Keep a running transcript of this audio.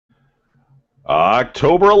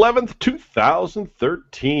October 11th,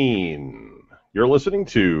 2013. You're listening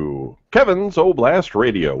to Kevin's Oblast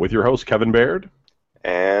Radio with your host, Kevin Baird.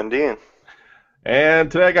 And Ian. And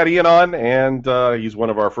today I got Ian on, and he's one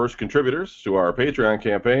of our first contributors to our Patreon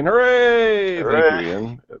campaign. Hooray! Hooray. Thank you,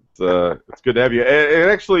 Ian. It's good to have you. It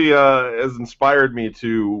actually has inspired me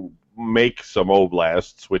to make some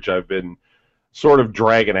Oblasts, which I've been sort of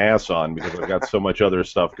dragging ass on because I've got so much other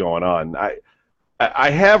stuff going on.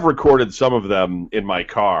 I have recorded some of them in my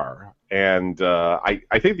car, and I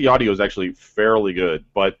think the audio is actually fairly good,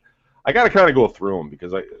 but I got to kind of go through them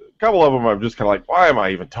because a couple of them I'm just kind of like, why am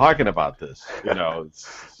I even talking about this? You know,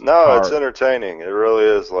 it's entertaining. It really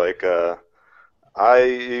is. Like, I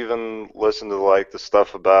even listen to like the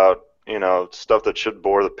stuff about, stuff that should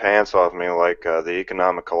bore the pants off me, like the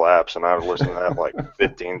economic collapse, and I've listened to that like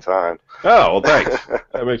 15 times. Oh, well, thanks.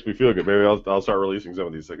 That makes me feel good. Maybe I'll start releasing some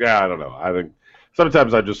of these things. Yeah, I don't know. I think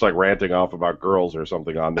sometimes I'm just like ranting off about girls or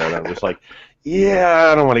something on there, and I'm just like, yeah,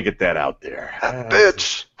 I don't want to get that out there.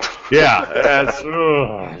 Bitch. Yeah.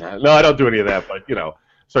 No, I don't do any of that, but,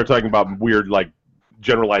 start talking about weird, like,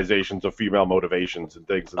 generalizations of female motivations and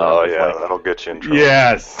things. And that'll get you in trouble.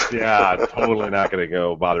 Yes. Yeah, totally not going to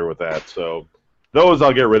go bother with that. So those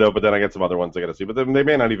I'll get rid of, but then I got some other ones I got to see. But then they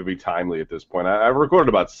may not even be timely at this point. I've recorded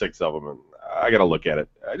about 6 of them, and I got to look at it.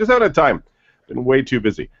 I just haven't had time. Been way too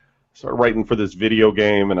busy. Started writing for this video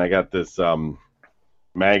game, and I got this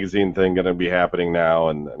magazine thing going to be happening now,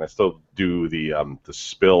 and I still do the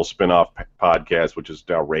Spill spinoff podcast, which is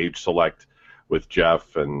now Rage Select with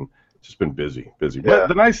Jeff, and it's just been busy. Yeah. But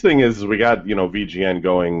the nice thing is we got VGN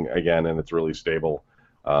going again, and it's really stable.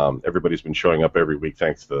 Everybody's been showing up every week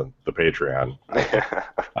thanks to the Patreon.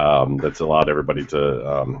 That's allowed everybody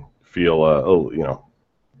to feel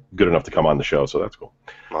good enough to come on the show, so that's cool.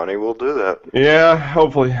 Money will do that. Yeah,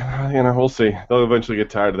 hopefully. We'll see. They'll eventually get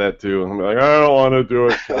tired of that, too. I'm like, I don't want to do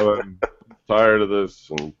it. I'm tired of this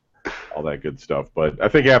and all that good stuff. But I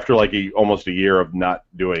think after, like, almost a year of not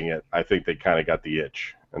doing it, I think they kind of got the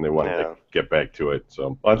itch, and they wanted to get back to it.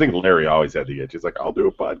 So I think Larry always had the itch. He's like, I'll do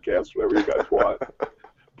a podcast, whatever you guys want.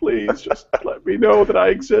 Please, just let me know that I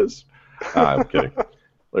exist. I'm kidding.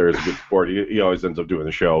 Larry's a good sport. He always ends up doing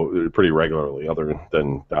the show pretty regularly, other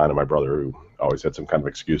than Don and my brother, who always had some kind of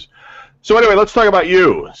excuse. So anyway, let's talk about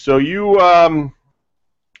you. So you live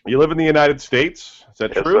in the United States. Is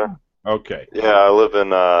that true? Sir. Okay. Yeah, I live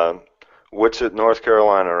in Wichita, North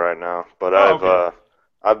Carolina right now, but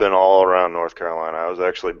I've been all around North Carolina. I was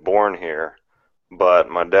actually born here, but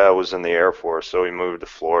my dad was in the Air Force, so he moved to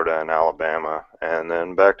Florida and Alabama, and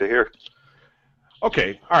then back to here.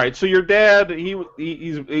 Okay, all right. So your dad,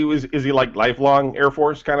 is he like lifelong Air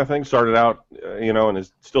Force kind of thing? Started out, and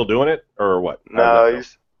is still doing it, or what? No,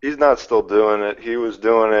 he's not still doing it. He was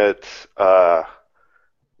doing it, a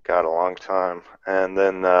long time, and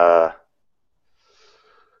then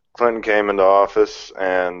Clinton came into office,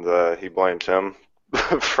 and he blamed him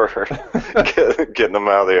for getting him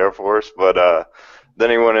out of the Air Force. But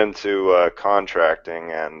then he went into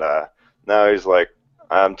contracting, and now he's like,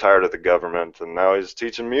 I'm tired of the government, and now he's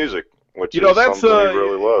teaching music, which is something he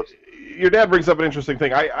really loves. Your dad brings up an interesting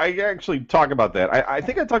thing. I actually talk about that. I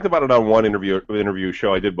think I talked about it on one interview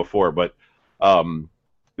show I did before, but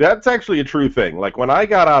that's actually a true thing. Like when I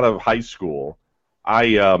got out of high school,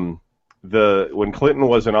 when Clinton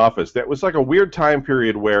was in office, that was like a weird time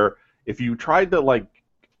period where if you tried to like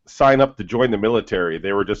sign up to join the military,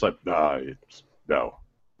 they were just like, no.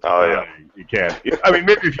 Oh, yeah. You can't. I mean,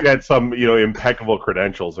 maybe if you had some, impeccable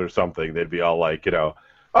credentials or something, they'd be all like, oh,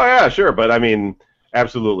 yeah, sure. But, I mean,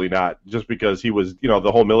 absolutely not. Just because he was,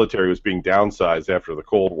 the whole military was being downsized after the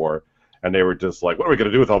Cold War, and they were just like, what are we going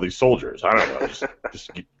to do with all these soldiers? I don't know. Just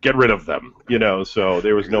get rid of them, So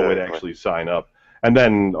there was no way to actually sign up. And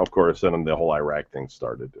then, of course, then the whole Iraq thing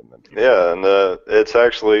started. And then and it's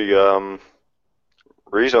actually...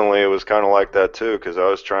 recently, it was kind of like that, too, because I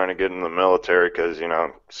was trying to get in the military because,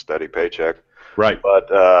 steady paycheck. Right.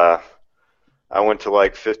 But I went to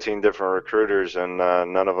like 15 different recruiters, and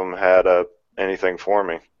none of them had anything for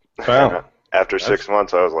me. Wow. After 6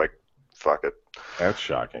 months, I was like, fuck it. That's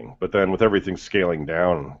shocking. But then with everything scaling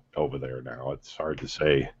down over there now, it's hard to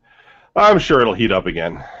say. I'm sure it'll heat up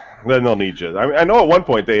again. Then they'll need you. I know at one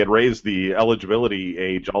point they had raised the eligibility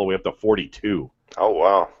age all the way up to 42. Oh,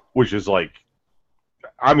 wow. Which is like...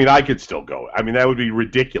 I mean, I could still go. I mean, that would be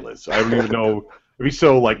ridiculous. I don't even know. It'd be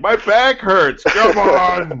so like, my back hurts. Come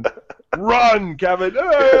on. Run, Kevin.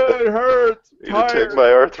 It hurts. You need to take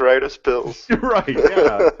my arthritis pills. Right,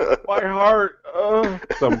 yeah. My heart.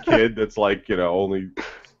 Some kid that's like, only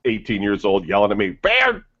 18 years old yelling at me,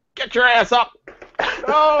 Bear, get your ass up.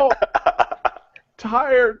 No.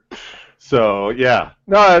 Tired. So yeah,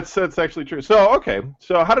 no, that's actually true. So okay,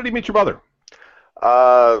 so how did he meet your mother?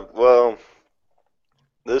 Well,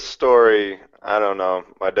 this story, I don't know.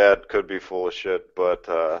 My dad could be full of shit, but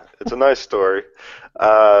it's a nice story.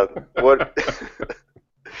 What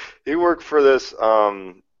he worked for this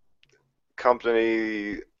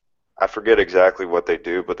company. I forget exactly what they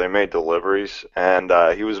do, but they made deliveries, and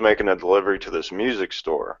he was making a delivery to this music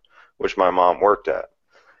store, which my mom worked at.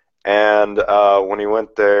 And when he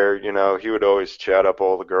went there, he would always chat up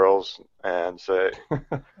all the girls and say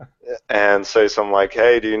something like,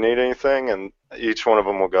 "Hey, do you need anything?" And each one of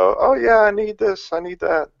them will go, "Oh yeah, I need this, I need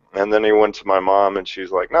that." And then he went to my mom, and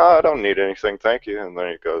she's like, "No, I don't need anything, thank you." And then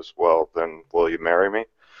he goes, "Well, then will you marry me?"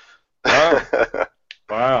 Oh,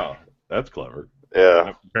 wow, that's clever. Yeah.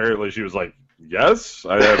 And apparently she was like, yes.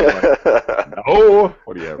 I had like, no.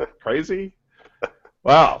 What are you crazy?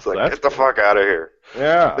 Wow, It's so like, that's get the cool. fuck out of here.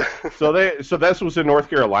 Yeah. So this was in North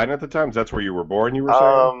Carolina at the time. That's where you were born. You were saying?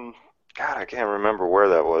 Um, God, I can't remember where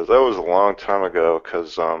that was. That was a long time ago,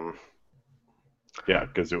 'cause Yeah,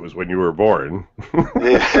 because it was when you were born.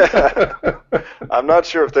 yeah, I'm not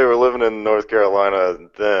sure if they were living in North Carolina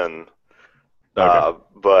then. Okay.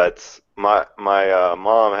 But my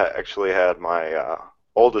mom actually had my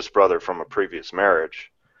oldest brother from a previous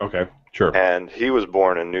marriage, Okay. Sure. and he was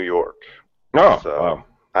born in New York. Oh, So wow.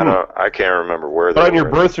 Hmm. I can't remember where But they on your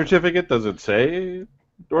were. birth certificate, does it say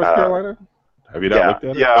North Uh, Carolina? Have you not yeah, looked at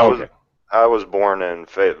it? yeah, Oh, okay. I was born in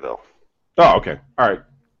Fayetteville, Oh, okay. All right.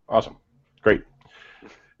 Awesome. Great.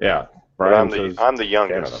 Yeah. but Brian says I'm the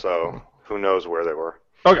youngest, Canada. so Hmm. who knows where they were.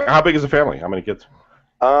 Okay. How big is the family? How many kids?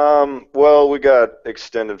 Well, we got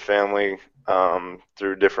extended family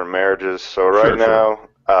through different marriages. So right Sure, sure. now,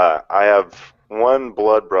 I have one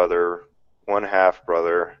blood brother, one half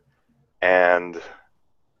brother, and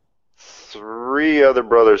three other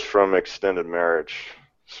brothers from extended marriage.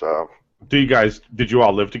 So Did you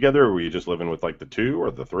all live together, or were you just living with like the two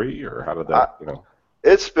or the three, or how did I, that,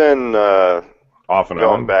 it's been off and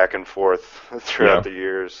going on? back and forth throughout Yeah. the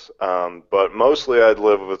years. But mostly I'd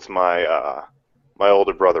live with my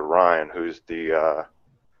older brother Ryan, who's the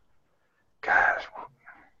God,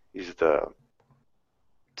 he's the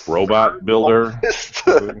Robot third builder oldest.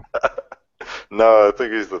 or something? No, I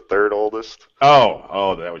think he's the third oldest.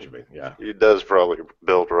 Oh, that what you mean? Yeah. He does probably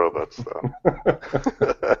build robots though.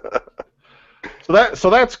 So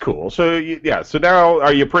that's cool. So yeah. So now,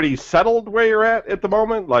 are you pretty settled where you're at the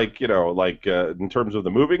moment? Like in terms of the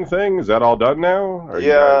moving thing, is that all done now? Are you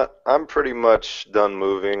guys? Yeah, I'm pretty much done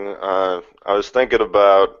moving. I was thinking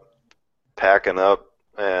about packing up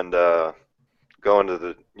and going to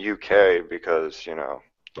the UK because,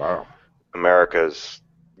 Wow. America's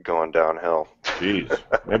going downhill. Jeez.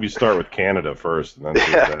 Maybe start with Canada first, and then see if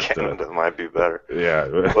Yeah, that. Canada might be better. Yeah,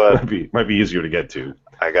 But might be easier to get to.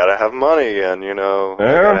 I gotta have money and, I gotta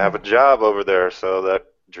Yeah. have a job over there, so that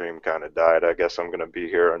dream kind of died. I guess I'm gonna be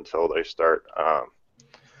here until they start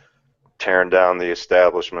tearing down the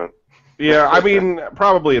establishment. Yeah, I mean,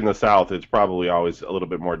 probably in the South, it's probably always a little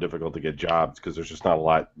bit more difficult to get jobs because there's just not a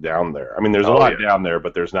lot down there. I mean, there's a Oh lot yeah. down there,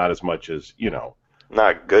 but there's not as much as.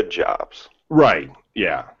 Not good jobs. Right.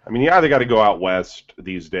 Yeah. I mean, you either got to go out west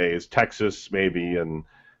these days, Texas maybe, and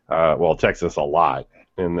well, Texas a lot,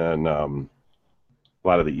 and then a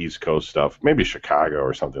lot of the East Coast stuff, maybe Chicago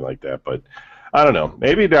or something like that. But I don't know.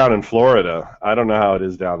 Maybe down in Florida. I don't know how it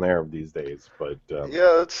is down there these days, but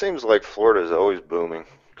Yeah, it seems like Florida's always booming.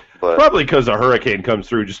 But probably because a hurricane comes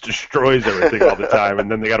through, just destroys everything all the time,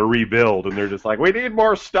 and then they got to rebuild, and they're just like, we need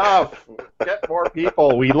more stuff, get more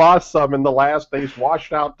people. We lost some in the last; they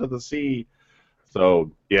washed out to the sea.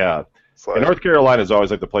 So yeah, it's and like, North Carolina is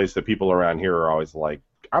always like the place that people around here are always like,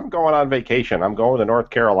 I'm going on vacation. I'm going to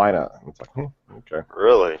North Carolina. And it's like, okay,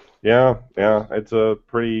 really? yeah, yeah.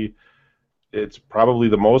 It's probably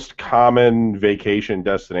the most common vacation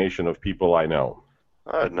destination of people I know.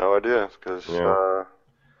 I had no idea because Yeah.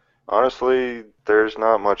 honestly, there's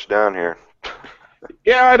not much down here.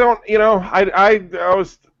 Yeah, I don't. I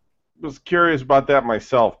was curious about that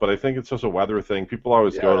myself, but I think it's just a weather thing. People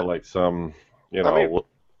always go to Yeah, like some, I mean,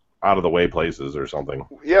 out of the way places or something.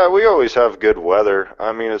 yeah, we always have good weather.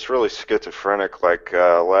 I mean, it's really schizophrenic. Like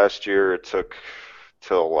last year, it took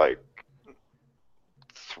till like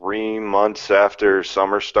 3 months after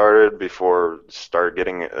summer started before it started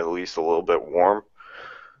getting at least a little bit warm. Hmm.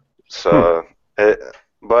 So,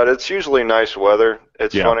 but it's usually nice weather.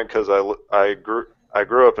 It's Yeah. funny because I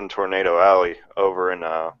grew up in Tornado Alley over in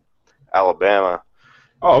Alabama,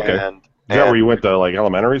 Oh, okay. and Is that where you and went to like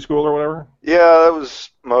elementary school or whatever? yeah, that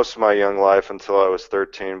was most of my young life until I was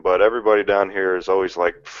 13. But everybody down here is always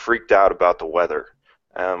like freaked out about the weather.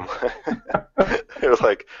 Um, they're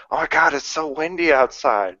like, "Oh my God, it's so windy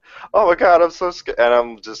outside. Oh my God, I'm so scared." And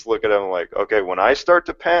I'm just looking at them like, "Okay, when I start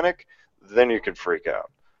to panic, then you can freak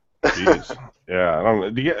out." Jeez. Yeah. I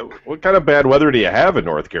don't know. What kind of bad weather do you have in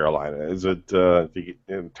North Carolina? Is it do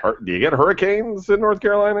you get hurricanes in North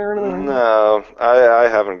Carolina or anything? No, I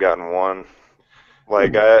haven't gotten one.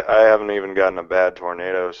 Like I haven't even gotten a bad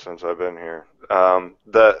tornado since I've been here.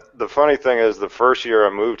 The funny thing is, the first year I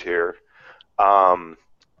moved here, um,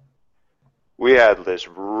 we had this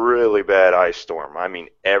really bad ice storm. I mean,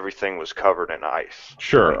 everything was covered in ice.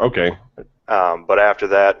 Sure. Like, Okay. but after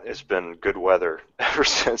that, it's been good weather ever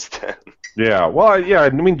since then. Yeah. Well, yeah. I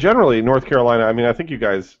mean, generally, North Carolina. I mean, I think you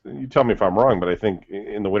guys. You tell me if I'm wrong, but I think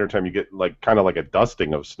in the wintertime you get like kind of like a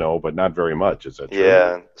dusting of snow, but not very much. Is that true?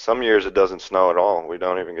 Yeah, some years it doesn't snow at all. We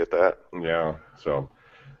don't even get that. Yeah. So,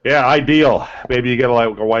 yeah, ideal. Maybe you get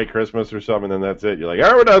like a white Christmas or something, and then that's it. You're like,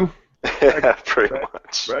 all right, we're done. Back, Yeah, pretty back,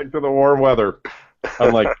 much. back to the warm weather.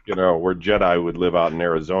 Unlike, where Jedi would live out in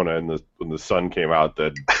Arizona, and when the sun came out,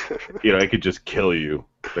 that it could just kill you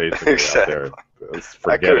basically out Exactly. there. Let's I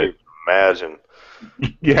forget couldn't it. even imagine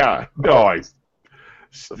Yeah, no, the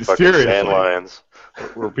fucking sand seriously, lions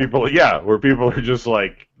where people are just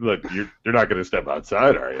like, look, you're not going to step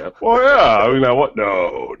outside, are you? Well, yeah. I mean, what?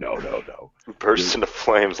 No, no, no, no. burst into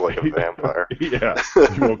flames like a vampire. Yeah,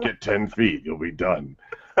 you won't get 10 feet. You'll be done.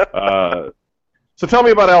 Uh, so tell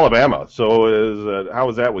me about Alabama. So how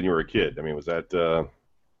was that when you were a kid? I mean, was that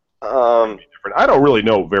Um, different? I don't really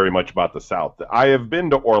know very much about the South. I have been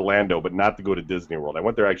to Orlando, but not to go to Disney World. I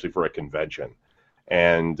went there actually for a convention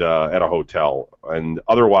and at a hotel. And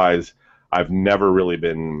otherwise, I've never really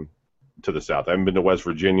been to the South. I haven't been to West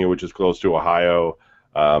Virginia, which is close to Ohio.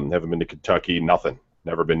 Haven't been to Kentucky. Nothing.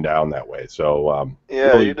 Never been down that way. So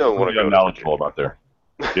yeah, you don't want to really go unknowledgeable about there.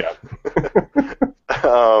 Yeah. to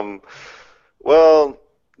Virginia. Well,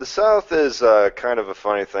 the South is kind of a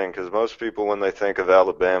funny thing because most people, when they think of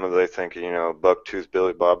Alabama, they think, Bucktooth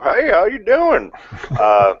Billy Bob. Hey, how you doing?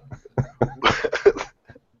 Uh,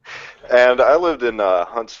 and I lived in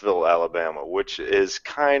Huntsville, Alabama, which is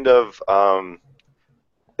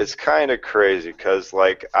it's kind of crazy because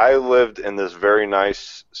like I lived in this very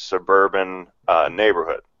nice suburban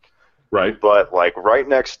neighborhood, Right. but like right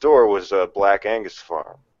next door was a Black Angus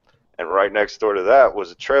farm, and right next door to that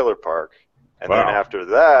was a trailer park, and then Wow. after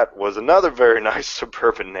that was another very nice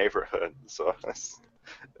suburban neighborhood. So it's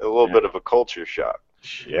a little Yeah. bit of a culture shock.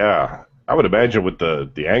 Yeah. I would imagine with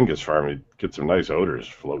the Angus farm, you'd get some nice odors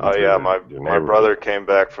floating Oh through yeah, your my neighborhood. brother came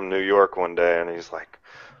back from New York one day, and he's like,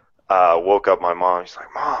 woke up my mom. He's like,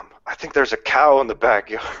 Mom, I think there's a cow in the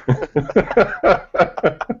backyard.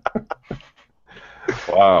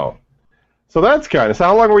 Wow. So that's kind of. So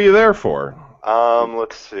how long were you there for?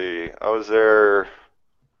 Let's see. I was there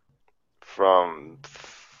from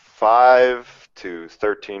 5 to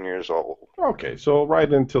 13 years old. Okay, so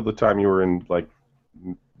right until the time you were in like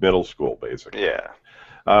middle school, basically. Yeah.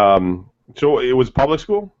 So it was public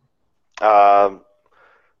school? Um,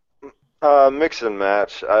 Mix and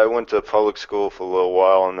match. I went to public school for a little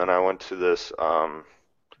while, and then I went to this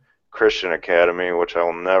Christian academy, which I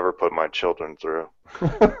will never put my children through.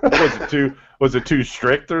 Was it too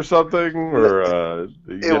strict or something? Or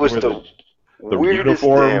you It had to was wear the weirdest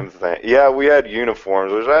uniform? damn thing. Yeah, we had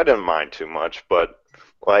uniforms, which I didn't mind too much, but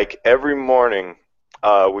like every morning,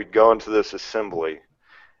 we'd go into this assembly,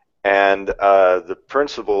 and the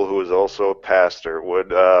principal, who was also a pastor,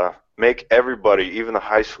 would make everybody, even the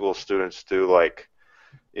high school students, do like,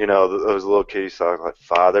 those little kids songs like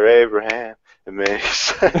Father Abraham. And man,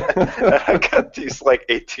 I got these like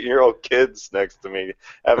 18-year-old kids next to me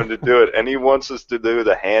having to do it, and he wants us to do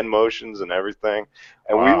the hand motions and everything,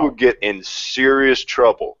 and we Wow. would get in serious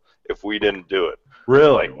trouble if we didn't do it.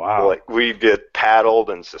 Really? Like, Wow. like we'd get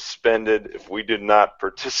paddled and suspended if we did not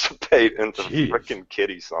participate in the Jeez. freaking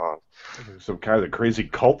kiddie song. Some kind of crazy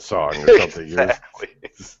cult song or something. You're Exactly.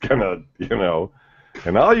 just kind of,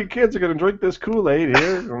 and all you kids are going to drink this Kool-Aid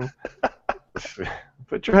here.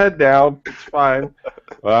 Put your head down. It's fine.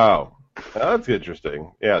 Wow. That's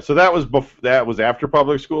interesting. Yeah. So that was after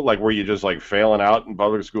public school? Like, were you just like failing out in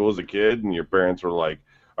public school as a kid and your parents were like,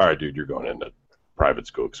 all right, dude, you're going into private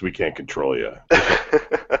school because we can't control you.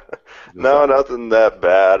 No, nothing that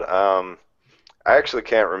bad. I actually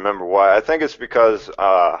can't remember why. I think it's because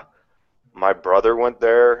my brother went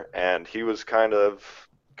there, and he was kind of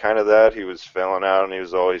that. He was failing out, and he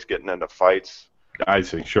was always getting into fights. I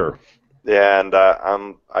see. Sure. Yeah, and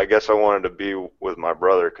I guess I wanted to be with my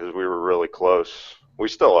brother because we were really close. We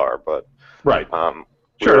still are, but Right. um,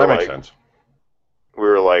 we Sure. were That makes like sense. we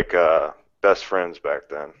were like best friends back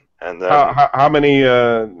then. And then How many?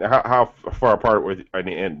 How far apart with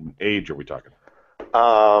in age are we talking?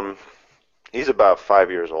 um, he's about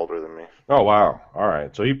 5 years older than me. Oh wow. All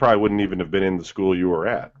right. So he probably wouldn't even have been in the school you were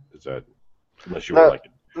at. Is that unless you were No, like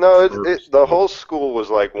in no, first, the whole school was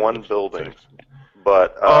like one fifth, building, sixth?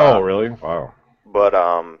 but Oh really? Wow. but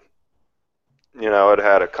it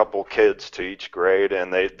had a couple kids to each grade,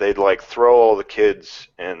 and they'd like throw all the kids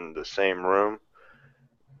in the same room,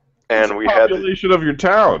 It's the and we had population of your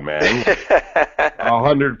town, man.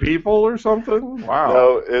 100 people or something? Wow.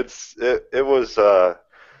 no, it was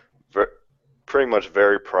ver- pretty much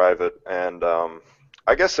very private, and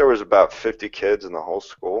I guess there was about 50 kids in the whole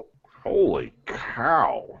school, Holy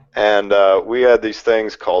cow. and we had these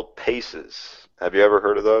things called paces. Have you ever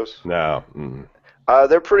heard of those? No. Mm.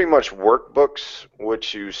 They're pretty much workbooks,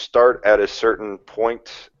 which you start at a certain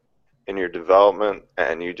point in your development,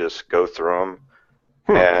 and you just go through them.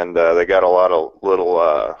 Hmm. And they got a lot of little,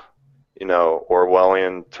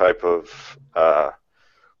 Orwellian type of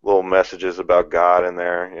little messages about God in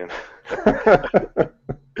there.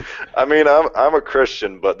 I mean, I'm a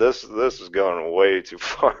Christian, but this is going way too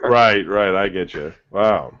far. Right, right. I get you.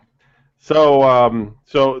 Wow. So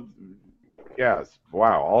yes.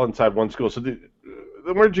 Wow. All inside one school. So then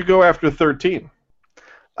where'd you go after 13?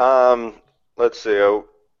 Um, let's see.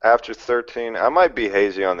 After 13, I might be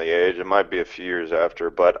hazy on the age. It might be a few years after,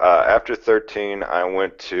 but after 13, I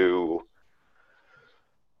went to.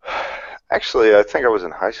 Actually, I think I was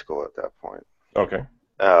in high school at that point. Okay.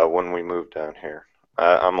 When we moved down here.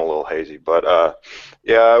 I'm a little hazy, but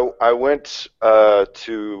yeah, I went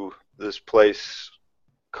to this place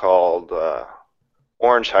called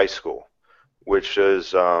Orange High School, which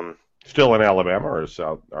is Still in Alabama or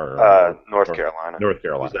South or North Carolina. North It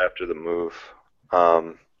Carolina. was after the move.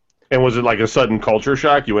 Um, And was it like a sudden culture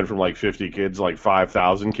shock? You went from like 50 kids, like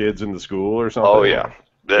 5,000 kids in the school or something? oh yeah,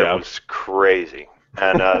 that Yeah. was crazy.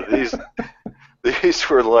 And these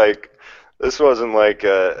were like this wasn't like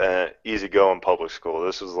an easygoing public school.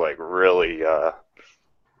 This was like really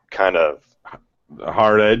kind of A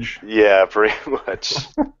hard edge. yeah, pretty much.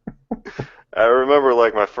 I remember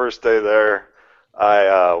like my first day there,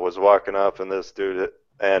 I was walking up and this dude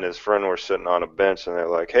and his friend were sitting on a bench and they're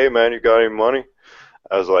like, "Hey man, you got any money?"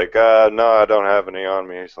 I was like, "No, I don't have any on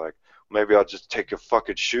me." He's like, "Maybe I'll just take your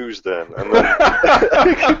fucking shoes then."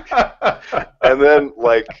 And then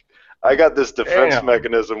like I got this defense Damn.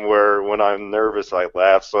 mechanism where when I'm nervous I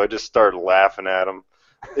laugh, so I just started laughing at him.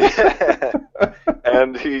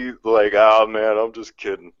 And he like, "Oh man, I'm just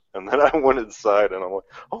kidding." And then I went inside and I'm like,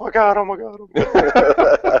 "Oh my god, oh my god." Oh my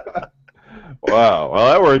god. Wow. Well,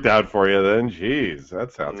 that worked out for you then. Jeez,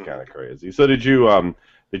 that sounds kind of crazy. So did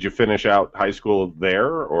you finish out high school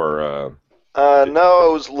there or No,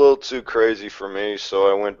 it was a little too crazy for me, so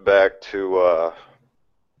I went back to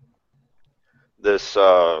this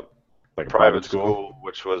like a private school,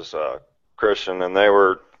 which was Christian, and they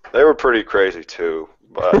were pretty crazy too.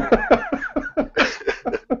 But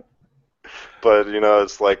but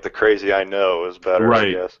it's like the crazy I know is better, I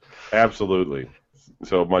Right. guess. Absolutely.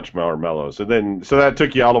 So much more mellow. So that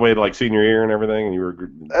took you all the way to like senior year and everything, and you were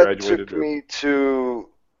That graduated. took me to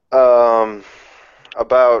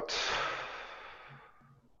about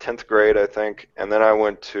 10th grade, I think, and then I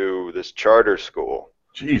went to this charter school.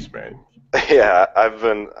 Jeez, man. Yeah, I've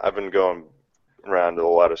been going around to a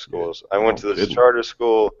lot of schools. I went to this kidding. charter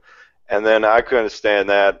school, and then I couldn't stand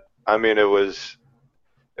that. I mean, it was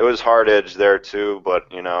hard edge there too, but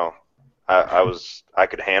I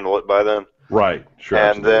could handle it by then. Right. Sure.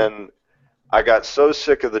 And absolutely. then I got so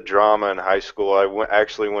sick of the drama in high school, I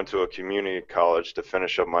actually went to a community college to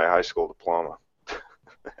finish up my high school diploma,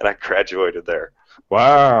 and I graduated there.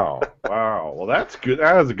 Wow. Wow. Well, that's good.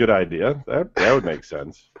 That is a good idea. That would make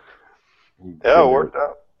sense. Yeah, it worked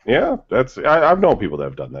out. Yeah, I've known people that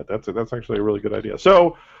have done that. That's actually a really good idea.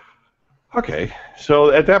 So, okay. So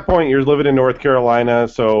at that point, you're living in North Carolina.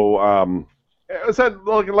 So, is that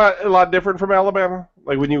like a lot different from Alabama?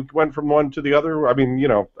 Like when you went from one to the other? I mean,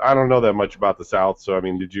 I don't know that much about the South. So, I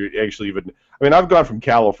mean, did you actually even? I mean, I've gone from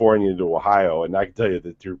California to Ohio, and I can tell you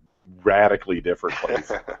that they're radically different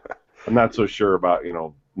places. I'm not so sure about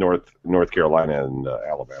North Carolina and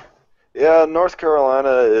Alabama. Yeah, North Carolina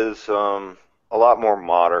is a lot more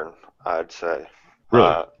modern, I'd say.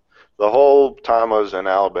 Really? The whole time I was in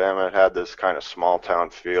Alabama, it had this kind of small town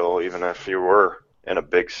feel, even if you were in a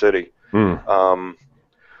big city. Hmm.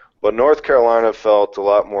 But North Carolina felt a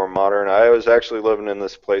lot more modern. I was actually living in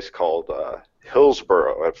this place called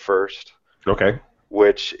Hillsborough at first, Okay.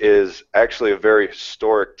 which is actually a very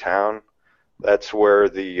historic town. That's where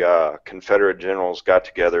the Confederate generals got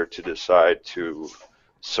together to decide to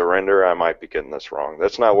surrender. I might be getting this wrong.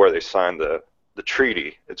 That's not where they signed the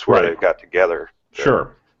treaty. It's where Right. they got together to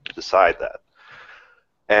Sure. decide that.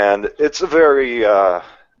 And it's a very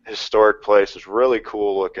historic place. It's really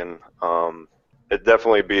cool looking. It'd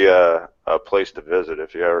definitely be a place to visit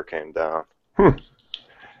if you ever came down. Hmm.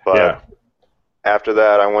 But Yeah. after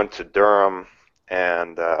that, I went to Durham,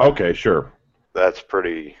 and Okay. Sure. that's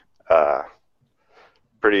uh,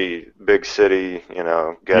 pretty big city,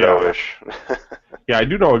 Yeah. ghetto-ish. Yeah, I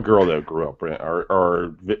do know a girl that grew up,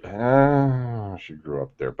 she grew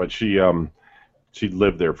up there, but she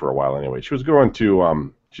lived there for a while anyway. She was going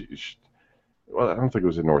to well, I don't think it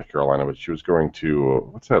was in North Carolina, but she was going to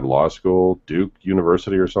what's that law school, Duke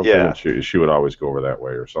University or something, Yeah, and she would always go over that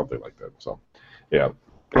way or something like that. So, yeah,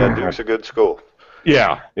 yeah, Duke's a good school.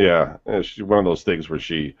 yeah, yeah. She's one of those things where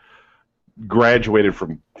she graduated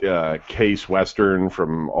from Case Western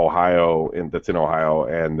from Ohio, and that's in Ohio,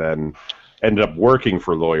 and then ended up working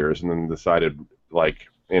for lawyers, and then decided, like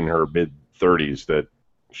in her mid 30s, that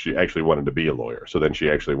she actually wanted to be a lawyer. So then she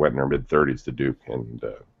actually went in her mid 30s to Duke, and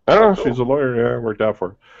I don't Oh, know, cool. she's a lawyer. Yeah, it worked out for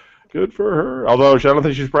her. Good for her. Although I don't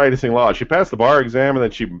think she's practicing law. She passed the bar exam, and then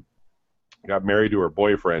she got married to her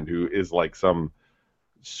boyfriend, who is like some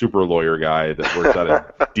super lawyer guy that works out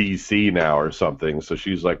of DC now or something. So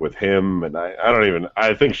she's like with him, and I don't even,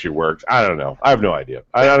 I think she works. I don't know. I have no idea.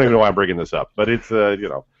 I don't even know why I'm bringing this up, but it's, the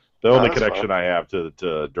No, only that's connection I have to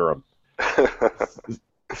Durham.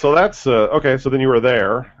 So that's, okay. So then you were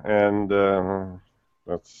there, and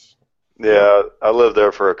that's, yeah. Yeah, I lived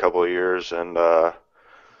there for a couple of years, and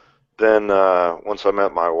then once I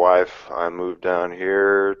met my wife, I moved down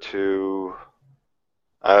here to.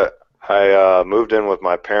 I I moved in with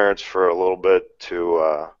my parents for a little bit to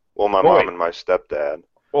well, my Well, mom wait. and my stepdad.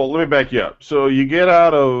 Well, let me back you up. So you get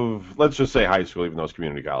out of, let's just say high school, even though it's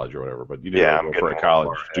community college or whatever, but you didn't Yeah, really I'm go for getting a a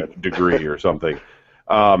little college far ahead. degree or something.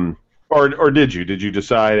 Or did you? Did you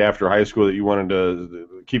decide after high school that you wanted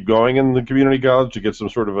to keep going in the community college to get some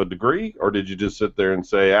sort of a degree? Or did you just sit there and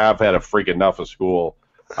say, I've had a freak enough of school.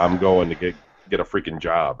 I'm going to get a freaking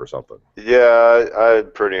job or something? Yeah, I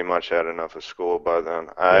had pretty much had enough of school by then.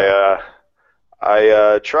 Yeah,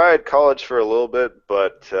 I tried college for a little bit,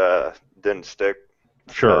 but didn't stick.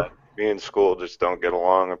 sure. Me and school just don't get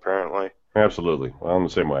along, apparently. Absolutely. Well, I'm the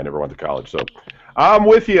same way. I never went to college. So I'm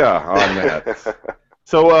with you on that.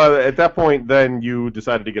 So at that point, then you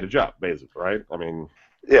decided to get a job, basically, right? I mean,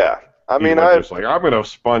 Yeah, I you mean, weren't just like, I'm going to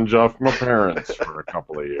sponge off my parents for a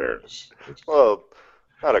couple of years. well,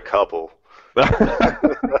 not a couple.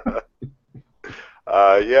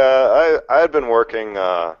 Yeah, I had been working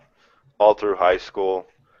all through high school,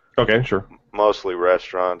 Okay, sure. mostly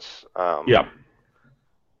restaurants. Yeah.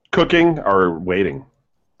 Cooking or waiting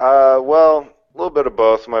Well, a little bit of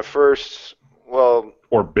both. My first, well,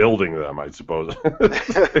 or building them, I suppose.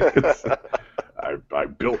 It's- I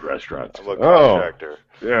built restaurants. I'm a Oh, contractor.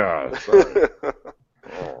 yeah. Sorry.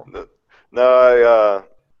 Oh. No,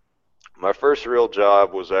 my first real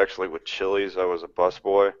job was actually with Chili's. I was a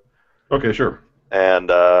busboy. Okay, sure. And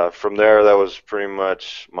from there, that was pretty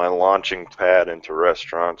much my launching pad into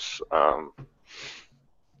restaurants.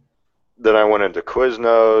 Then I went into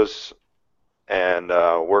Quiznos and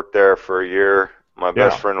worked there for a year. My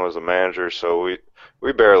best Yeah. friend was a manager, so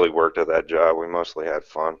we barely worked at that job. We mostly had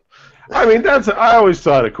fun. I mean, I always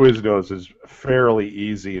thought a Quiznos is fairly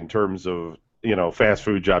easy in terms of, fast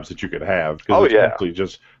food jobs that you could have because Oh it's yeah, mostly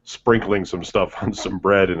just sprinkling some stuff on some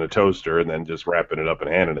bread in a toaster and then just wrapping it up and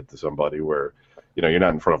handing it to somebody where, you're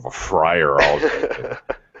not in front of a fryer all day and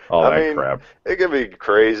all I that mean, crap. it can be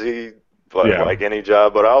crazy, but Yeah. like any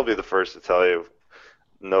job. But I'll be the first to tell you,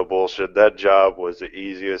 no bullshit. That job was the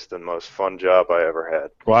easiest and most fun job I ever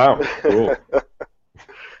Wow. Cool. had.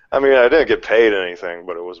 I mean, I didn't get paid anything,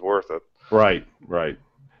 but it was worth it. Right. Right.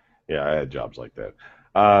 Yeah, I had jobs like that.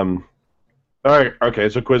 All right. Okay.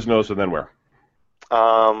 So Quiznos, and then where?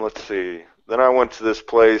 Let's see. Then I went to this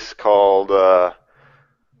place called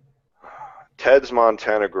Ted's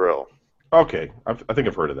Montana Grill. Okay. I think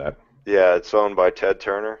I've heard of that. Yeah, it's owned by Ted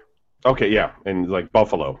Turner. Okay. Yeah. And like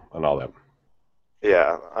Buffalo and all that.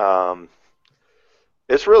 Yeah,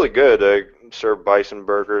 it's really good. They serve bison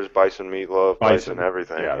burgers, bison meatloaf, bison Bison.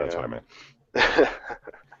 everything. Yeah, that's what I meant.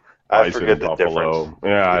 I Bison, forget the Buffalo. difference.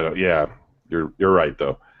 Yeah. I don't. Yeah. You're right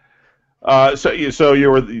though. So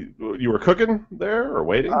you were cooking there or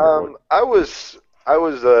waiting or what? I was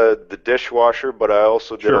the dishwasher, but I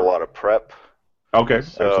also did a Sure. lot of prep. Okay.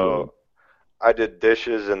 Absolutely. So I did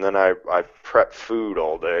dishes, and then I prepped food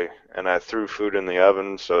all day, and I threw food in the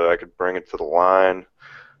oven so that I could bring it to the line.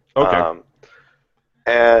 Okay.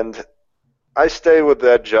 And I stayed with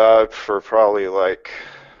that job for probably like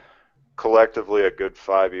collectively a good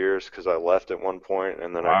 5 years because I left at one point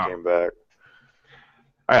and then I Wow. came back.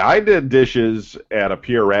 I did dishes at a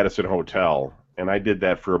Pierre Radisson hotel, and I did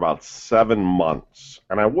that for about 7 months.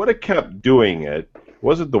 And I would have kept doing it. It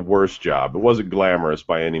wasn't the worst job. It wasn't glamorous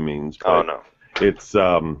by any means, Oh but no.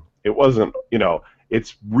 it wasn't,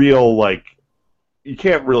 it's real, like, you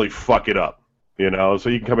can't really fuck it up, so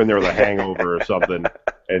you can come in there with a hangover or something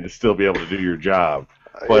and still be able to do your job.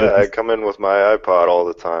 But Yeah, I come in with my iPod all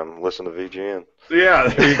the time, listen to VGN. yeah,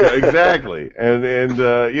 there you go, exactly. But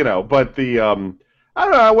I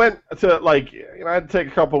don't know, I went to, like, I had to take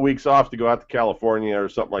a couple of weeks off to go out to California or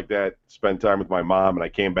something like that, spend time with my mom, and I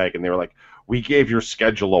came back and they were like, we gave your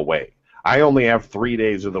schedule away. I only have 3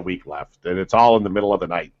 days of the week left, and it's all in the middle of the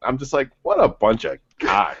night. I'm just like, what a bunch of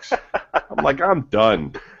cocks. I'm like, I'm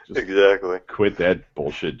done. Just Exactly. quit that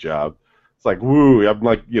bullshit job. It's like, woo, I'm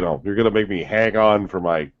like, you're going to make me hang on for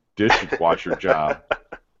my dishwasher job.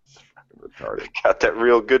 It's fucking retarded. Got that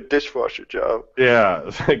real good dishwasher job. Yeah,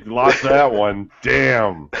 it's like, lost that one.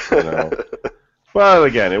 Damn. But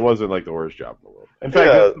again, it wasn't like the worst job in the world. In fact,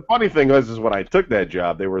 Yeah. the funny thing was, is when I took that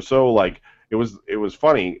job, they were so like, it was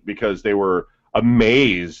funny because they were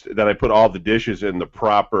amazed that I put all the dishes in the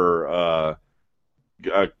proper,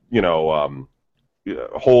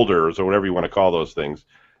 holders or whatever you want to call those things,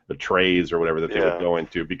 the trays or whatever that they would go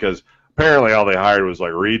into, because apparently all they hired was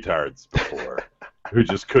like retards before who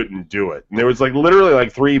just couldn't do it. And there was like literally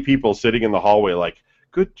like 3 people sitting in the hallway like,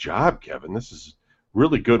 good job, Kevin. This is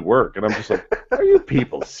really good work. And I'm just like, are you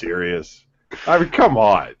people serious? I mean, come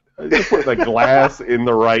on. Just put the glass in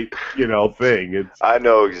the right, thing. I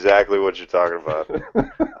know exactly what you're talking about.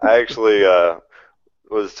 I actually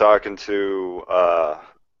was talking to a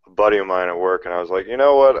buddy of mine at work, and I was like, you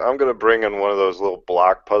know what? I'm going to bring in one of those little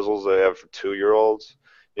block puzzles they have for 2-year-olds.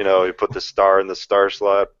 You put the star in the star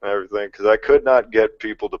slot and everything, because I could not get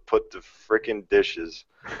people to put the freaking dishes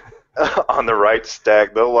on the right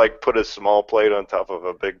stack. They'll, like, put a small plate on top of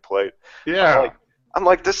a big plate. Yeah. I'm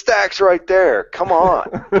like, the stack's right there. Come on.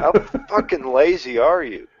 How fucking lazy are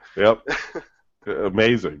you? Yep.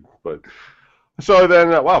 Amazing. But so then,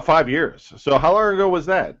 wow, 5 years. So how long ago was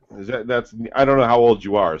that? That's I don't know how old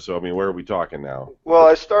you are. So I mean, where are we talking now? Well,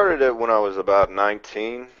 I started it when I was about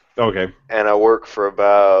 19, Okay. and I worked for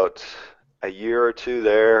about a year or two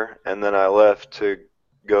there, and then I left to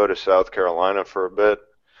go to South Carolina for a bit.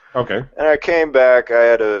 Okay. And I came back. I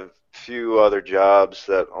had a few other jobs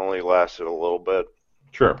that only lasted a little bit.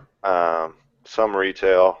 Sure. Some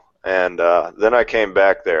retail, and then I came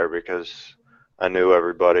back there because I knew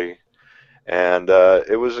everybody, and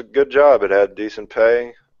it was a good job. It had decent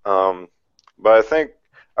pay, but I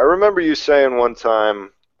remember you saying one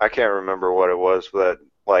time, I can't remember what it was, but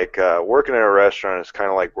like working in a restaurant is kind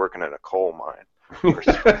of like working in a coal mine.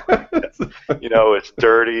 It's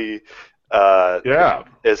dirty. Yeah.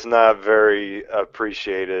 It's not very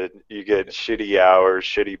appreciated. You get shitty hours,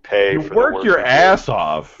 shitty pay. You for work the work your you do. ass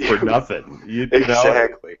off for nothing.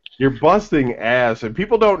 Exactly. You're busting ass, and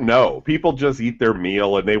people don't know. People just eat their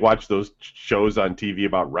meal, and they watch those shows on TV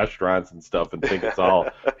about restaurants and stuff, and think it's all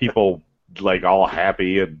people like all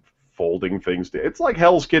happy and folding things. It's like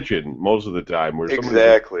Hell's Kitchen most of the time, where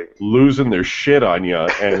Exactly. somebody's losing their shit on you,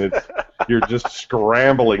 and you're just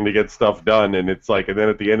scrambling to get stuff done, and it's like, and then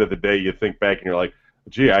at the end of the day, you think back and you're like,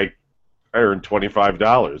 gee, I earned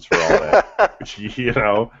 $25 for all that.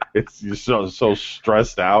 It's you're so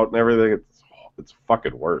stressed out and everything. It's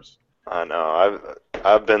fucking worse. I know.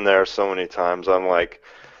 I've been there so many times. I'm like,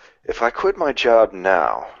 if I quit my job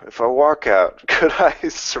now, if I walk out, could I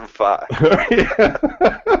survive?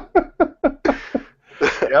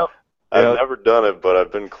 Yep. I've never done it, but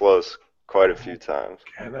I've been close quite a few times.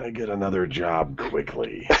 Can I get another job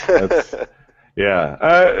quickly? That's, yeah.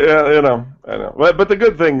 I know. But the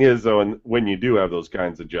good thing is, though, and when you do have those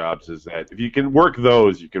kinds of jobs, is that if you can work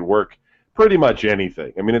those, you can work pretty much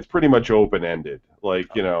anything. I mean, it's pretty much open-ended.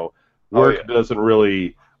 Like, work doesn't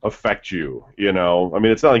really affect you, I mean,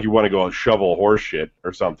 it's not like you want to go and shovel horse shit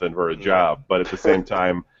or something for a job, but at the same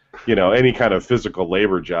time, any kind of physical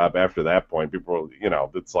labor job after that point, people,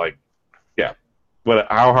 it's like, yeah, but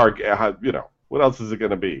how hard, what else is it going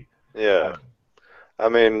to be? Yeah. I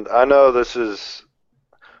mean, I know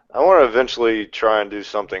I want to eventually try and do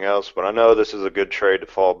something else, but I know this is a good trade to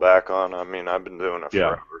fall back on. I mean, I've been doing it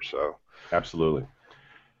forever, so. Absolutely.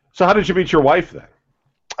 So how did you meet your wife then?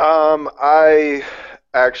 I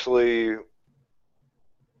actually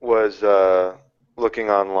was looking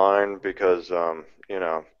online because, I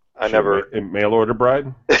never... A mail order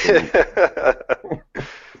bride?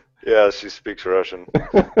 Yeah, she speaks Russian.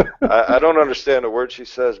 I don't understand a word she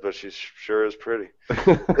says, but she sure is pretty.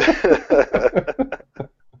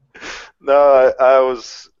 No, I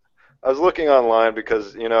was looking online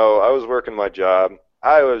because, I was working my job.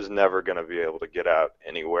 I was never going to be able to get out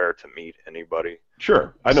anywhere to meet anybody.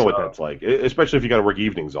 Sure, I know what So, that's like, especially if you got to work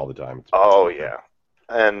evenings all the time. oh yeah.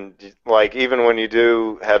 And like even when you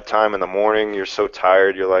do have time in the morning, you're so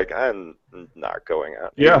tired, you're like, I'm not going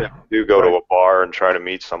out. Even Yeah, if you do go to right. a bar and try to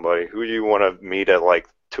meet somebody, who do you want to meet at like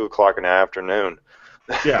 2 o'clock in the afternoon?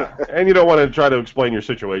 Yeah, and you don't want to try to explain your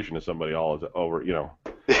situation to somebody all over, Yeah.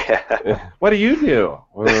 What do you do?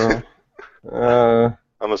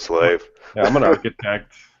 I'm a slave. Yeah, I'm an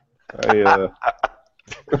architect. I,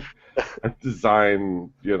 I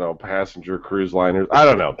design, passenger cruise liners. I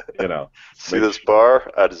don't know. See this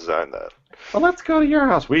bar? I designed that. Well, let's go to your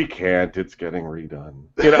house. We can't. It's getting redone.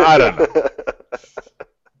 I don't know.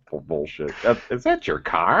 Bullshit. Is that your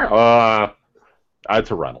car?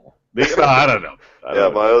 It's a rental. I don't know. Yeah,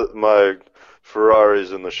 my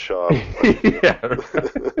Ferrari's in the shop. Yeah.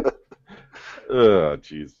 Oh,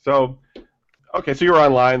 jeez. So, okay, so you're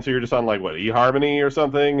online. So you're just on like what, eHarmony or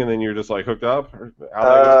something, and then you're just like hooked up. Or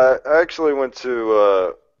I actually went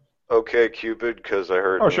to OkCupid because I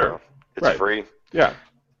heard Oh, sure. it's Right. free, Yeah.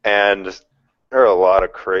 and there are a lot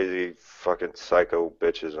of crazy fucking psycho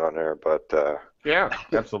bitches on there. But Yeah.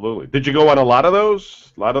 Absolutely. Did you go on a lot of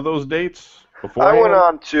those? A lot of those dates before? I went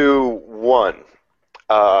on to one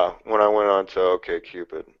when I went on to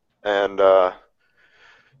OkCupid, and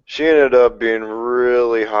she ended up being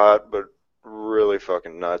really hot, but really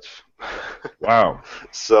fucking nuts. Wow.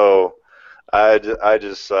 So I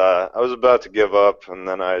was about to give up, and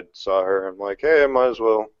then I saw her. I'm like, hey, I might as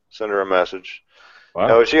well send her a message. Wow.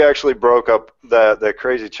 No, she actually broke up. That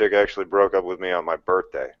crazy chick actually broke up with me on my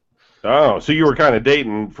birthday. Oh, so you were kind of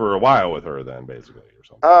dating for a while with her then, basically, or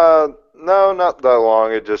something. No, not that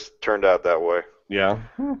long. It just turned out that way. Yeah.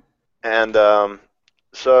 And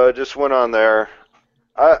so I just went on there.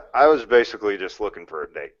 I was basically just looking for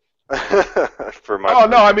a date for my. Oh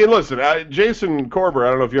no, I mean, listen, Jason Corber. I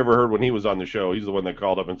don't know if you ever heard when he was on the show. He's the one that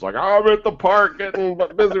called up and it's like, I'm at the park getting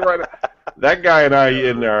busy right now. That guy and I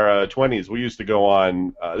in our 20s, we used to go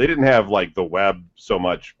on. They didn't have like the web so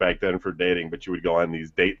much back then for dating, but you would go on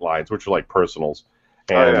these date lines, which were like personals,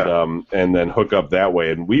 and and then hook up that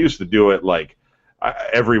way. And we used to do it like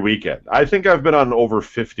every weekend. I think I've been on over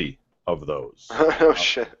 50 of those. Oh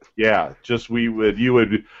shit. Yeah, just you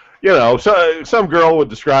would. So some girl would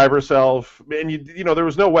describe herself, and there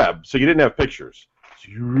was no web, so you didn't have pictures.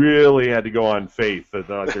 So you really had to go on faith that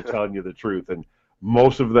they're telling you the truth, and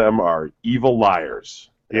most of them are evil liars,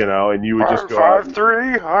 and you would just go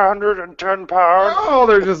 5'3", 110 pounds. Oh,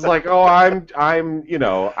 they're just like, oh, I'm,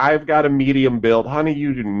 I've got a medium build. Honey,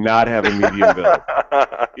 you do not have a medium build.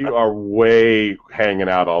 You are way hanging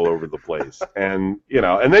out all over the place. And,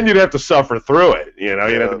 and then you'd have to suffer through it. You'd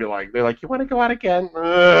have to be like, they're like, you want to go out again?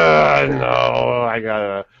 No,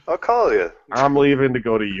 I'll call you. I'm leaving to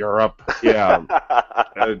go to Europe. Yeah.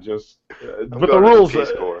 But the going to rules,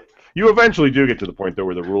 Peace Corps. you eventually do get to the point, though,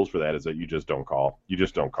 where the rules for that is that you just don't call. You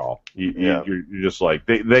just don't call. You're just like,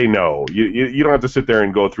 they know. You don't have to sit there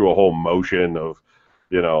and go through a whole motion of,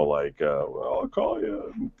 well, I'll call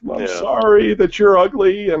you. I'm sorry that you're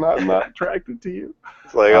ugly and I'm not attracted to you.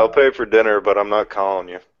 It's like, I'll pay for dinner, but I'm not calling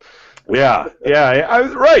you. Yeah,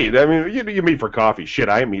 right. I mean, you meet for coffee. Shit,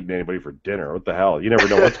 I ain't meeting anybody for dinner. What the hell? You never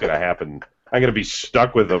know what's going to happen. I'm going to be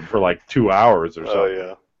stuck with them for like 2 hours or something. Oh,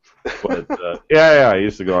 yeah. But I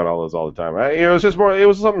used to go on all those all the time. It was just more. It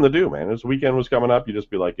was something to do, man. This weekend was coming up. You just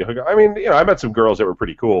be like, you hook up. I mean, I met some girls that were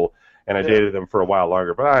pretty cool, and I dated them for a while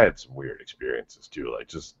longer. But I had some weird experiences too.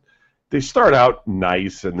 Like they start out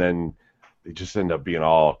nice, and then they just end up being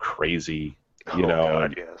all crazy,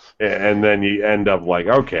 God, yes. And then you end up like,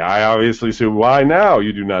 okay, I obviously see why now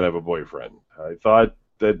you do not have a boyfriend. I thought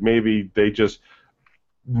that maybe they just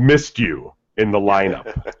missed you in the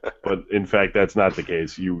lineup, but in fact that's not the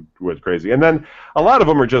case. You went crazy. And then a lot of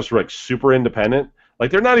them are just like super independent,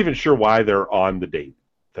 like they're not even sure why they're on the date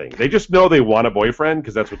thing. They just know they want a boyfriend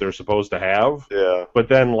because that's what they're supposed to have. Yeah. But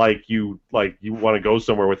then you want to go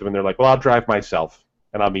somewhere with them and they're like, well, I'll drive myself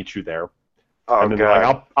and I'll meet you there. Oh, and then God. they're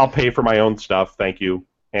like, I'll pay for my own stuff, thank you.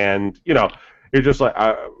 And you're just like,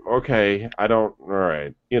 okay, I don't, all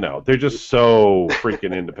right. They're just so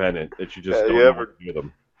freaking independent that you just don't know what to do with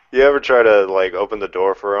them. You ever try to like open the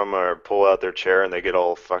door for them or pull out their chair and they get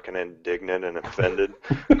all fucking indignant and offended?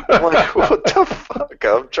 I'm like, what the fuck?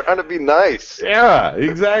 I'm trying to be nice. Yeah,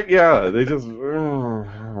 exactly. Yeah, they just, I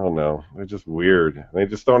don't know. They're just weird. They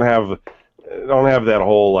just don't have that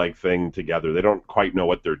whole like thing together. They don't quite know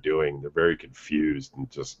what they're doing. They're very confused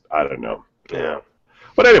and just, I don't know. Yeah.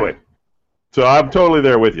 But anyway, so I'm totally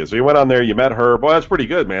there with you. So you went on there, you met her. Boy, that's pretty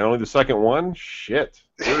good, man. Only the second one? Shit.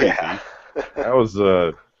 Yeah. That was,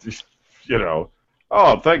 you know,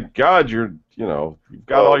 oh, thank God you've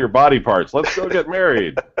got all your body parts. Let's go get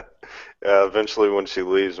married. Yeah, eventually when she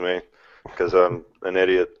leaves me, because I'm an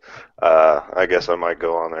idiot, I guess I might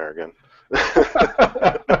go on there again.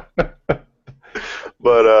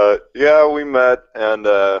 But yeah, we met, and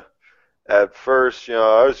at first,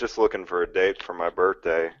 I was just looking for a date for my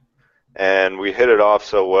birthday, and we hit it off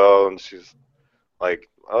so well. And she's like,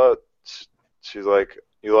 she's like,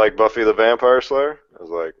 "You like Buffy the Vampire Slayer?" I was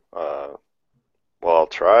like, "Well, I'll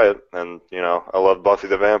try it." And I love Buffy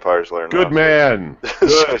the Vampire Slayer now. Good man.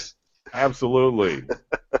 Good. Absolutely.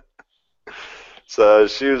 So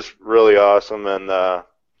she was really awesome, and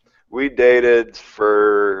we dated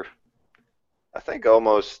for I think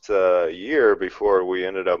almost a year before we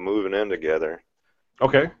ended up moving in together.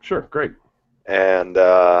 Okay, sure, great. And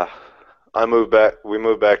I moved back. We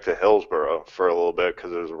moved back to Hillsboro for a little bit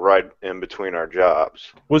because it was right in between our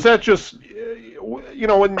jobs. Was that just, when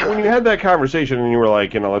you had that conversation and you were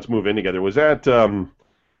like, let's move in together? Was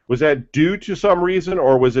that due to some reason,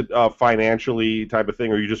 or was it financially type of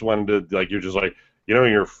thing, or you just wanted to you're just like,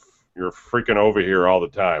 you're freaking over here all the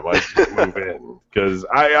time. Let's just move in? Because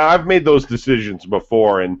I've made those decisions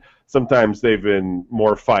before, and sometimes they've been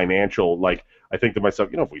more financial. Like, I think to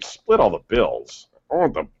myself, if we split all the bills, I'll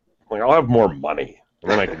have more money,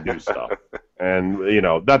 and then I can do stuff. And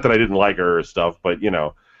not that I didn't like her or stuff, but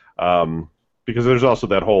because there's also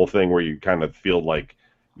that whole thing where you kind of feel like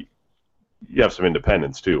you have some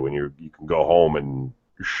independence too, when you can go home and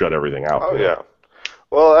shut everything out. Oh yeah.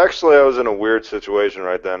 Well, actually, I was in a weird situation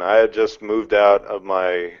right then. I had just moved out of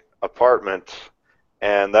my apartment,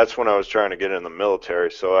 and that's when I was trying to get in the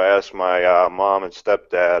military. So I asked my mom and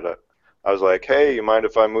stepdad. I was like, "Hey, you mind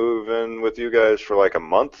if I move in with you guys for like a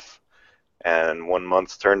month?" And 1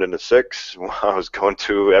 month turned into 6. I was going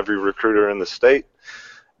to every recruiter in the state.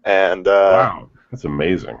 And wow, that's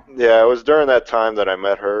amazing. Yeah, it was during that time that I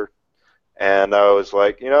met her, and I was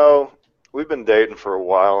like, we've been dating for a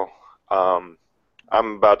while.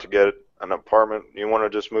 I'm about to get an apartment. You want to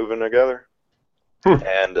just move in together?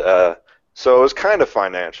 And so it was kind of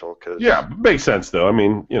financial. Yeah, makes sense, though. I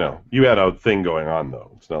mean, you had a thing going on, though.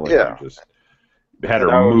 It's not like you just had her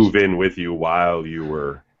move in with you while you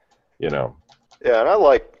were, Yeah, and I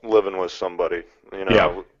like living with somebody,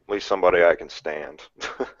 at least somebody I can stand.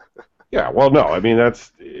 Yeah, well, no, I mean,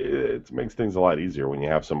 it makes things a lot easier when you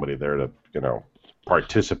have somebody there to,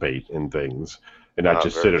 participate in things and not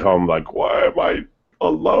just sit at home like, why am I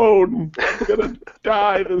alone? I'm going to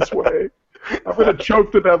die this way. I'm going to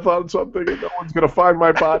choke to death on something and no one's going to find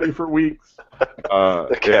my body for weeks.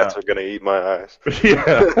 The cats are going to eat my eyes.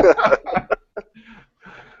 Yeah.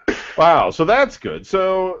 Wow, so that's good.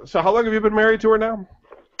 So how long have you been married to her now?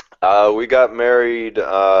 We got married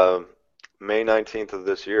May 19th of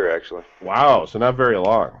this year, actually. Wow, so not very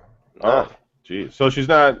long. No. Oh, geez. So she's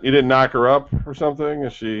not, you didn't knock her up or something?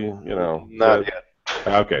 Is she, Not yet.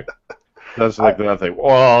 Okay. That's like nothing.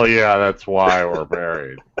 Well, yeah, that's why we're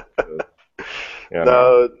married.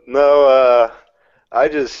 No, I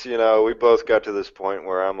just, we both got to this point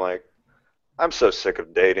where I'm like, I'm so sick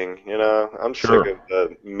of dating, I'm sick of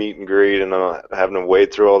the meet and greet and having to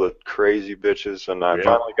wade through all the crazy bitches, and I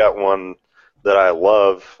finally got one that I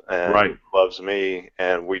love and loves me,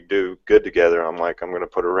 and we do good together. I'm like, I'm going to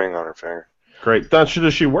put a ring on her finger. Great. Does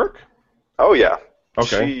she work? Oh, yeah.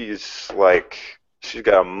 Okay. She's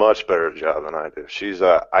got a much better job than I do. She's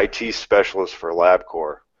a IT specialist for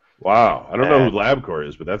LabCorp. Wow. I don't know who LabCorp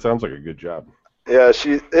is, but that sounds like a good job. Yeah,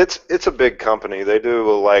 it's a big company. They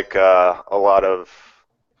do like a lot of,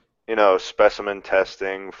 specimen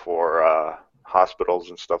testing for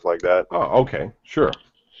hospitals and stuff like that. Oh, okay, sure.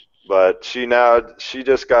 But she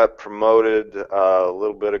just got promoted a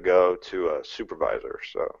little bit ago to a supervisor.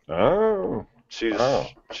 So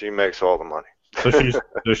she makes all the money.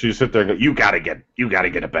 So she sit there and go, you gotta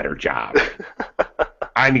get a better job.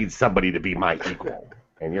 I need somebody to be my equal,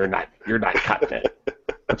 and you're not cutting it.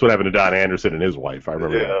 That's what happened to Don Anderson and his wife. I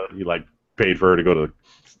remember that. He paid for her to go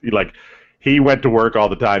to he went to work all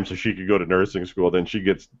the time so she could go to nursing school. Then she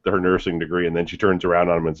gets her nursing degree, and then she turns around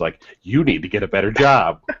on him and is like, you need to get a better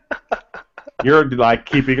job. You're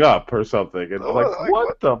keeping up or something. And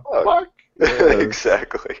what the fuck?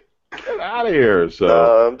 Exactly. Get out of here.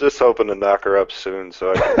 So I'm just hoping to knock her up soon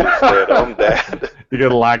so I can be stay-at-home dad. You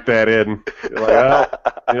gotta lock that in.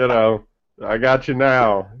 You're like, I got you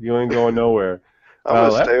now. You ain't going nowhere.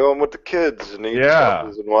 I'm gonna stay home with the kids and eat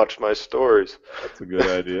chocolate and watch my stories. That's a good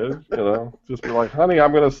idea. Just be like, honey,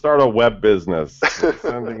 I'm gonna start a web business,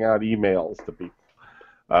 sending out emails to people.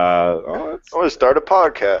 I'm gonna start a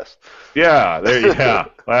podcast. Yeah,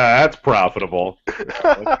 that's profitable.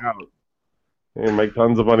 You make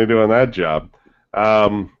tons of money doing that job.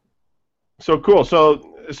 Um, so cool.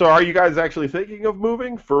 So are you guys actually thinking of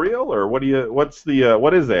moving for real, or what is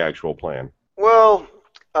the actual plan? Well,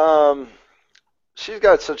 um, she's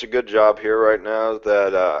got such a good job here right now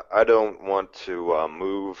that I don't want to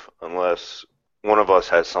move unless one of us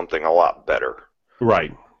has something a lot better,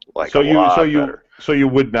 Right. like So a you so lot you better. so you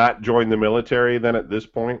would not join the military then at this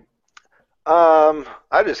point?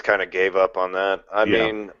 I just kind of gave up on that. I Yeah.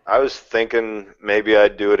 mean, I was thinking maybe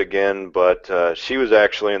I'd do it again, but she was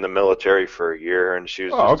actually in the military for a year, and she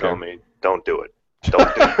was Oh, just okay. telling me, "Don't do it,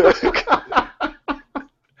 don't do it."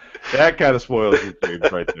 That kind of spoils your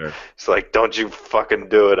dreams right there. It's like, "Don't you fucking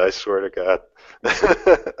do it! I swear to God."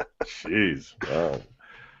 Jeez. Wow.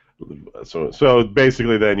 So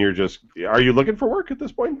basically, then are you looking for work at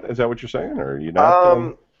this point? Is that what you're saying, or are you not?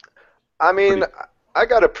 um, I mean, Pretty. I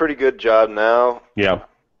got a pretty good job now. Yeah.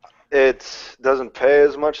 It doesn't pay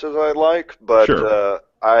as much as I like, but Sure.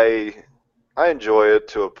 I enjoy it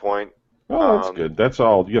to a point. Oh, that's Um, good. That's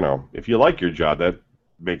all. If you like your job, that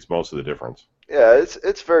makes most of the difference. yeah,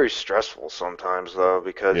 it's very stressful sometimes though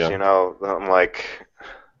because Yeah. I'm like,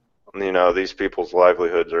 these people's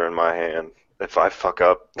livelihoods are in my hand. If I fuck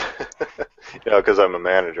up, because I'm a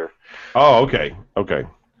manager. Oh, okay. Okay.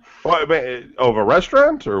 Well, of a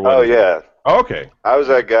restaurant or what Oh is it? yeah, Oh, okay. I was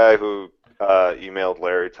that guy who emailed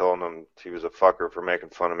Larry telling him he was a fucker for making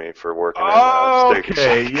fun of me for working in Steak and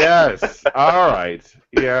Okay. Shake. Yes. All right.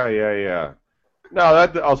 Yeah. Yeah. Yeah. No,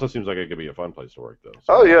 that also seems like it could be a fun place to work, though.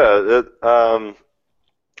 Oh So. yeah,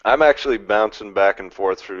 I'm actually bouncing back and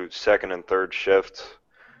forth through second and third shift,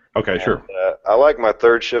 Okay. and Sure. I like my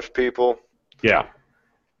third shift people, Yeah.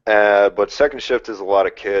 but second shift is a lot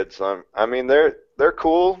of kids. I mean, they're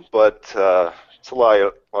cool, but it's a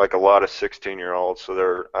lot like a lot of 16-year-olds,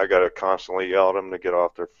 so I gotta constantly yell at them to get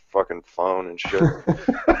off their fucking phone and shit.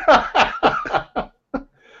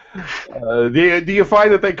 Do you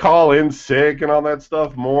find that they call in sick and all that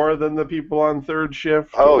stuff more than the people on third shift?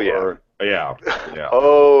 Oh yeah, Or yeah, yeah,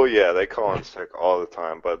 oh yeah, they call in sick all the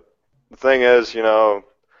time. But the thing is,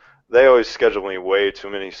 they always schedule me way too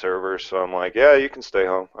many servers, so I'm like, yeah, you can stay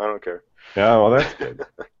home. I don't care. yeah. Well, that's good.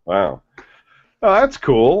 Wow. Oh, that's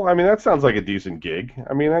cool. I mean, that sounds like a decent gig.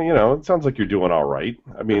 I mean, it sounds like you're doing all right.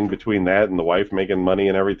 I mean, between that and the wife making money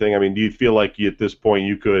and everything, I mean, do you feel like at this point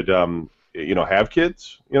you could, have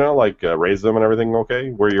kids, like raise them and everything okay,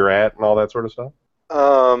 where you're at and all that sort of stuff?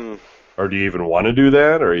 Um, Or do you even want to do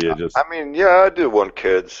that, or you just, I mean, yeah, I do want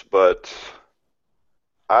kids, but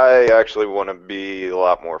I actually want to be a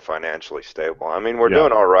lot more financially stable. I mean, we're yeah.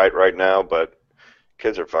 doing all right now, but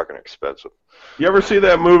kids are fucking expensive. You ever see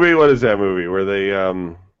that movie? What is that movie where they,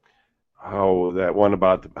 oh, that one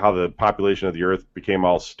about how the population of the Earth became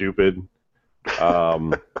all stupid?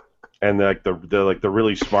 Um, and the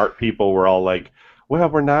really smart people were all like, well,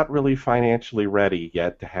 we're not really financially ready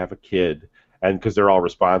yet to have a kid, and because they're all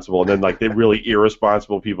responsible, and then like the really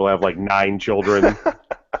irresponsible people have like 9 children,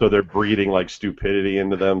 so they're breeding like stupidity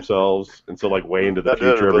into themselves, and so like way into the I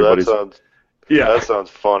future, didn't, but that everybody's sounds yeah, that sounds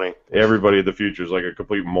funny. everybody in the future is like a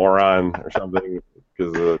complete moron or something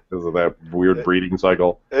because of that weird It, breeding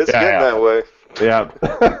cycle. it's getting Yeah, that way. yeah,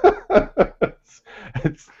 yeah.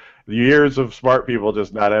 it's the years of smart people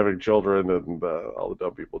just not having children and all the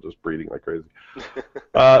dumb people just breeding like crazy.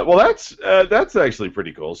 Well, that's actually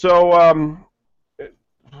pretty cool. So,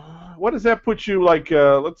 what does that put you like?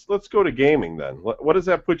 Let's go to gaming then. What does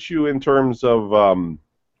that put you in terms of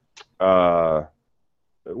uh,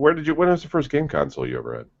 when was the first game console you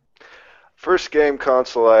ever had? First game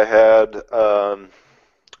console I had,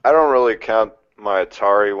 I don't really count my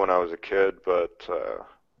Atari when I was a kid, but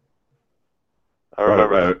I Why,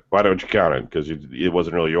 remember why don't you count it? Because it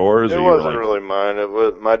wasn't really yours, it or you were wasn't like, really mine. It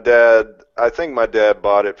was my dad. I think my dad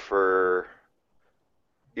bought it for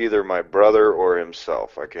either my brother or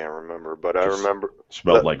himself. I can't remember, but I just remember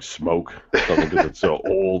smelled that like smoke or something because it's so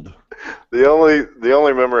old. the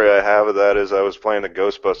only memory I have of that is I was playing the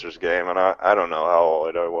Ghostbusters game, and I don't know how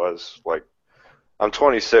old I was. Like I'm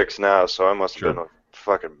 26 now, so I must have been Sure. a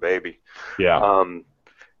fucking baby. Yeah. Um,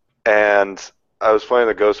 and I was playing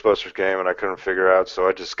the Ghostbusters game, and I couldn't figure out, so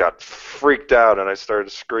I just got freaked out, and I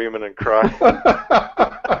started screaming and crying.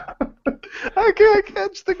 I can't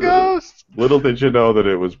catch the ghost. Little did you know that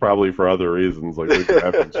it was probably for other reasons, like the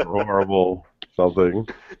graphics were horrible, something.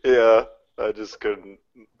 Yeah, I just couldn't.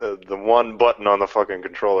 The one button on the fucking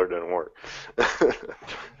controller didn't work.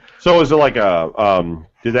 So is it like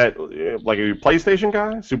did that like a PlayStation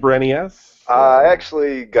guy, Super NES? I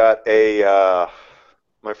actually got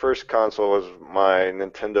my first console was my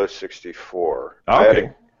Nintendo 64.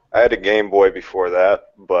 Okay, I had a Game Boy before that,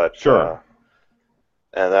 but sure.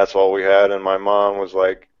 and that's all we had. And my mom was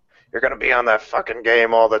like, "You're gonna be on that fucking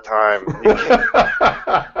game all the time,"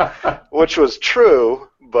 which was true,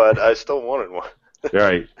 but I still wanted one.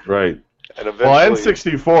 Right, right. And Well, eventually,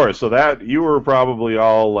 N64, so that you were probably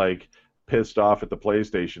all like pissed off at the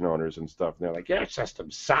PlayStation owners and stuff. And they're like, "Your system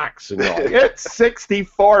sucks," and you're like, "It's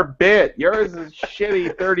 64-bit. Yours is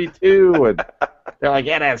shitty 32." And they're like,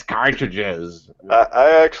 "It has cartridges."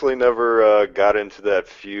 I actually never got into that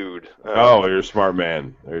feud. Oh, you're a smart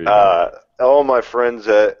man. There you go. All my friends,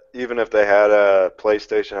 even if they had a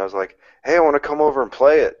PlayStation, I was like, "Hey, I want to come over and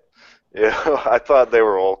play it." You know, I thought they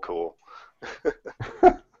were all cool.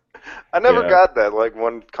 I never Yeah. got that. Like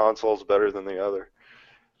one console's better than the other.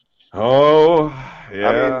 Oh,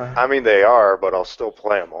 yeah. I mean they are, but I'll still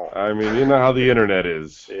play them all. I mean, you know how the internet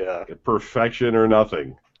is. Yeah, Perfection or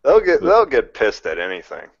nothing. they'll get pissed at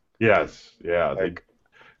anything. Yes, yeah. They Like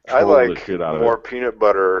I troll the like shit out of more it. peanut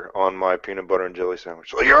butter on my peanut butter and jelly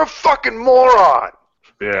sandwich. Like, you're a fucking moron.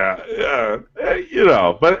 Yeah, yeah. You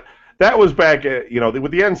know, but that was back, you know,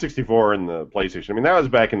 with the N64 and the PlayStation. I mean, that was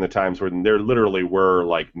back in the times when there literally were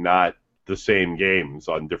like not the same games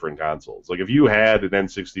on different consoles. Like if you had an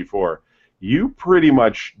N64, you pretty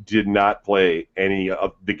much did not play any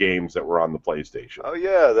of the games that were on the PlayStation. Oh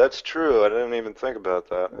yeah, that's true. I didn't even think about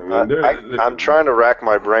that. I mean, I'm trying to rack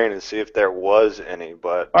my brain and see if there was any,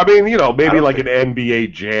 but you know, I maybe don't like think. an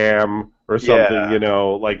NBA Jam or something, Yeah, you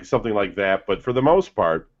know, like something like that. But for the most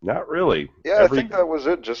part, not really. yeah, I think that was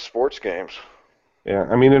it. Just sports games. Yeah,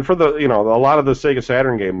 I mean, and for the, you know, a lot of the Sega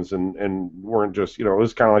Saturn games and weren't just, you know, it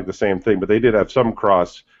was kind of like the same thing, but they did have some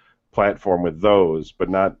cross platform with those, but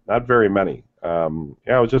not very many. Yeah,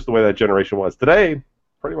 it was just the way that generation was. Today,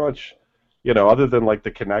 pretty much, you know, other than like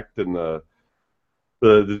the Kinect and the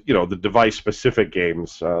you know, the device specific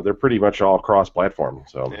games, they're pretty much all cross platform,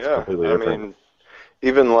 so it's Yeah, completely I different. mean,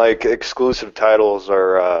 even like exclusive titles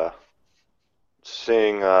are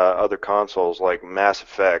seeing other consoles like Mass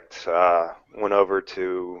Effect went over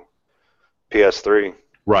to PS3.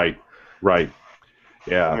 Right, right.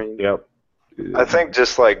 I Yeah, mean, yep. I think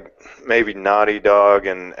just like maybe Naughty Dog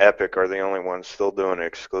and Epic are the only ones still doing it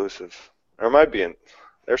exclusive. There might be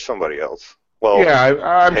there's somebody else. Well, Yeah,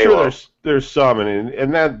 I'm sure Halo. there's some,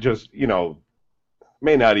 and that just, you know,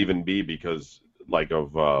 may not even be because like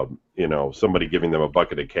of you know, somebody giving them a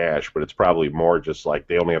bucket of cash, but it's probably more just like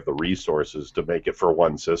they only have the resources to make it for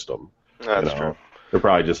one system. You That's true. know, they're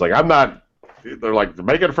probably just like, I'm not. They're like,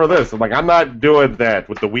 make it for this. I'm like, I'm not doing that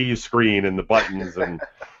with the Wii screen and the buttons and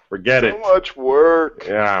forget So it. much work.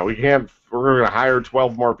 Yeah, we can't. We're gonna hire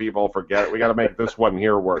 12 more people. Forget it. We got to make this one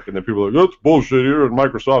here work. And then people are like, that's bullshit. You're in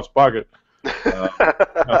Microsoft's pocket.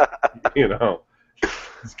 Uh, you know.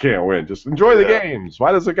 Just can't win. Just enjoy the Yeah, games.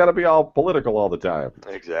 Why does it got to be all political all the time?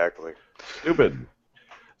 exactly. Stupid.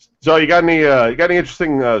 So you got any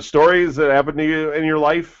interesting stories that happened to you in your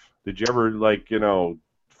life? Did you ever like, you know,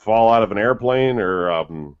 fall out of an airplane or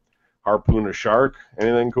harpoon a shark?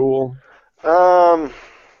 Anything cool? Um,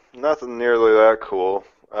 Nothing nearly that cool.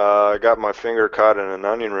 I got my finger caught in an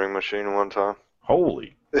onion ring machine one time.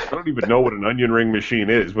 Holy! I don't even know what an onion ring machine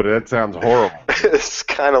is, but that sounds horrible. It's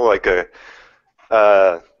kind of like a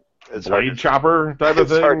uh, it's hard Blade to chopper type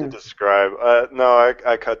of it's hard to thing. describe. No,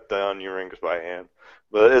 I cut the onion rings by hand,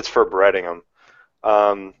 but it's for breading them.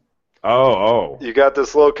 Um, Oh, oh. you got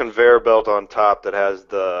this little conveyor belt on top that has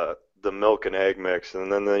the milk and egg mix,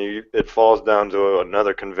 and then it falls down to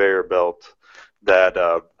another conveyor belt that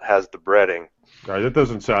has the breading. All right, that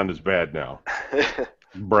doesn't sound as bad now.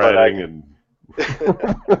 But Breading and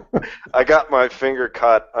I got my finger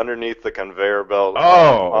caught underneath the conveyor belt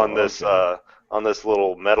on oh, this okay. on this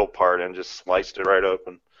little metal part and just sliced it right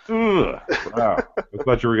open. Ugh, wow. I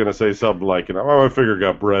thought you were gonna say something like, you know, oh, my finger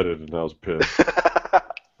got breaded and I was pissed.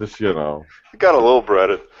 Just, you know, Got a little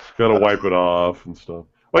breaded. gotta wipe it off and stuff.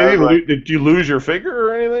 Well, I was like, did you lose your finger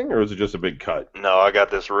or anything, or was it just a big cut? no, I got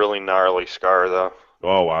this really gnarly scar though.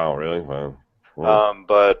 Oh, wow, really? Wow. Well,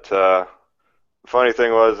 But funny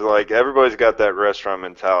thing was, like, everybody's got that restaurant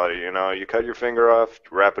mentality. You know, you cut your finger off,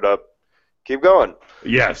 wrap it up, keep going.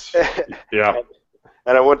 yes. Yeah.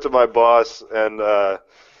 And I went to my boss, and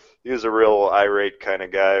he was a real irate kind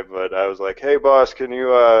of guy. But I was like, "Hey, boss, can you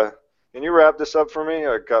wrap this up for me?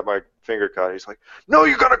 I got my finger caught." He's like, "No,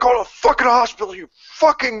 you gotta go to the fucking hospital, you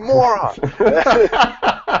fucking moron!"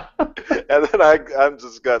 And then I'm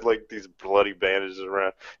just got like these bloody bandages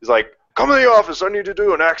around. He's like, "Come to the office. I need to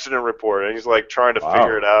do an accident report." And he's like trying to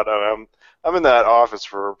figure Wow. it out. And I'm in that office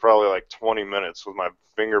for probably like 20 minutes with my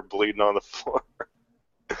finger bleeding on the floor.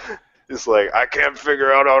 He's like, "I can't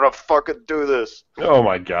figure out how to fucking do this." Oh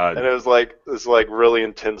my And God. it was like this like really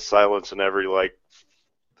intense silence in every like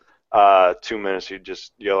 2 minutes, he'd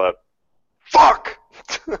just yell out, "Fuck!"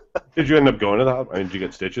 Did you end up going to the hospital? I mean, did you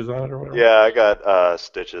get stitches on it or whatever? Yeah, I got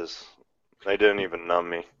stitches. They didn't even numb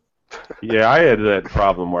me. Yeah, I had that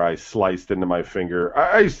problem where I sliced into my finger.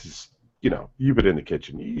 I used to, you've been in the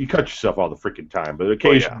kitchen. You cut yourself all the freaking time, but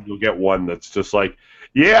occasionally you'll get one that's just like,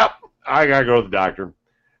 yep, I gotta go to the doctor.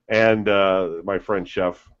 And my friend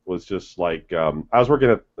Chef was just like, I was working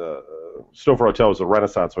at Stouffer Hotels, the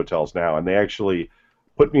Renaissance Hotels now, and they actually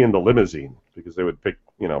put me in the limousine because they would pick,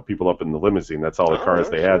 people up in the limousine. That's all the cars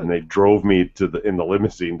they had, and they drove me in the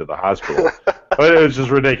limousine to the hospital. But it was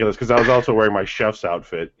just ridiculous because I was also wearing my chef's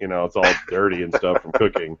outfit. It's all dirty and stuff from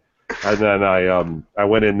cooking. And then I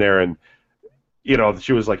went in there and,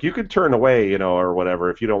 she was like, you could turn away, or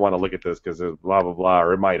whatever if you don't want to look at this because blah, blah, blah,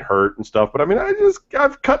 or it might hurt and stuff. But I mean,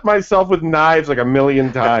 I've cut myself with knives like a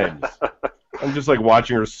million times. I'm just like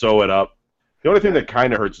watching her sew it up. The only thing that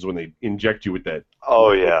kind of hurts is when they inject you with that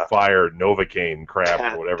fire Novocaine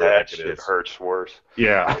crap or whatever the heck it is. It hurts worse.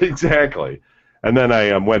 Yeah, exactly. And then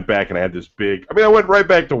I went back and I had this big, I went right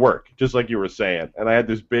back to work, just like you were saying. And I had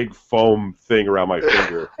this big foam thing around my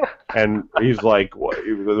finger. And he's like,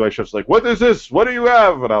 my chef's like, what is this? What do you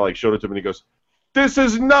have? And I showed it to him and he goes, this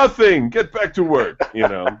is nothing. Get back to work.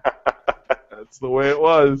 That's the way it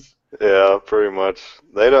was. Yeah, pretty much.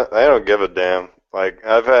 They don't give a damn. Like,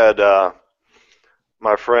 I've had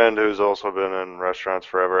my friend who's also been in restaurants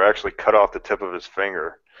forever actually cut off the tip of his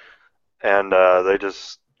finger. And they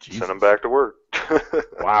just sent him back to work.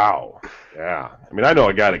 Wow. Yeah. I know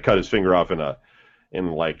a guy that cut his finger off in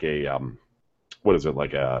like a what is it,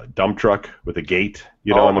 like a dump truck with a gate,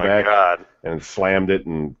 on the back. Oh my God. And slammed it,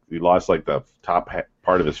 and he lost like the top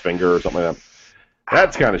part of his finger or something like that.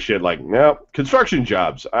 That's kind of shit. Like, no, construction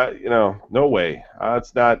jobs. No way.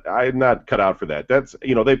 It's not. I'm not cut out for that. That's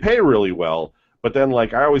they pay really well. But then,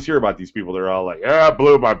 I always hear about these people. They're all like, I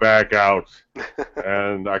blew my back out,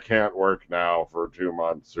 and I can't work now for 2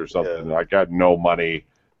 months or something. Yeah. I got no money.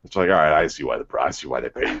 It's like, all right, I see why they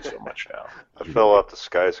pay you so much now. I fell off the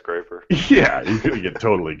skyscraper. Yeah, you're going to get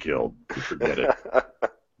totally killed. Forget it.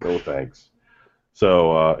 No thanks.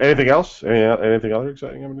 So, anything else? Anything other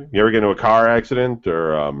exciting? You ever get into a car accident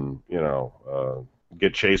or,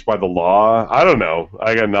 get chased by the law? I don't know.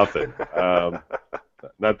 I got nothing.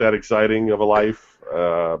 Not that exciting of a life.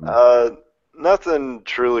 Nothing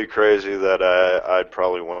truly crazy that I'd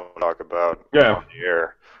probably want to talk about on the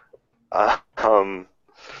air.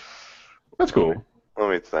 That's cool. Let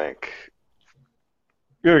me think.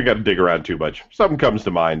 You got to dig around too much. Something comes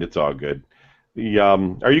to mind. It's all good. Are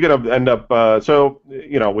you going to end up?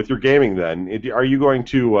 With your gaming then, are you going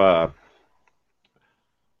to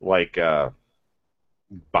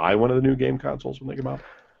buy one of the new game consoles when they come out?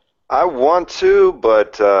 I want to,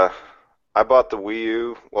 but I bought the Wii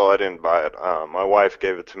U. Well, I didn't buy it. My wife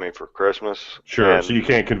gave it to me for Christmas. Sure, so you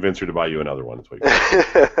can't convince her to buy you another one.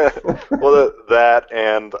 That's what well, that,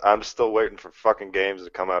 and I'm still waiting for fucking games to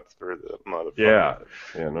come out for the motherfucker.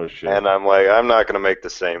 Yeah, no shit. And I'm like, I'm not going to make the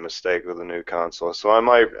same mistake with a new console. So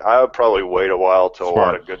I'll probably wait a while till a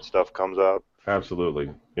lot of good stuff comes out. Absolutely,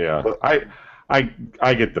 yeah. But, I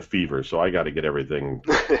get the fever, so I got to get everything,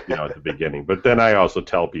 at the beginning. But then I also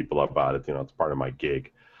tell people about it. It's part of my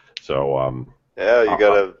gig. So yeah, you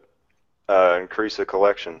got to increase the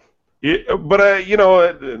collection. Yeah, but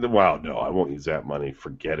well, no, I won't use that money.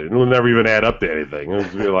 Forget it. It'll never even add up to anything.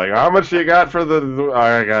 It'll be like, how much you got for the?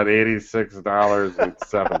 I got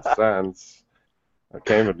 $86.07. I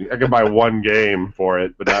can buy one game for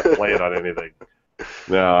it, but not play it on anything.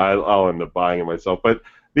 No, I'll end up buying it myself. But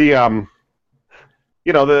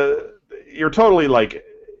you're totally like,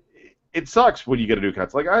 it sucks when you get a new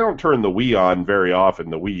console. Like, I don't turn the Wii on very often,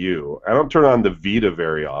 the Wii U. I don't turn on the Vita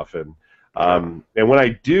very often. And when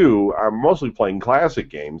I do, I'm mostly playing classic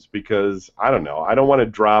games because, I don't know, I don't want to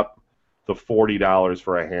drop the $40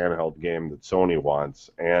 for a handheld game that Sony wants.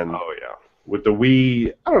 And with the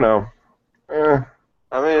Wii, I don't know.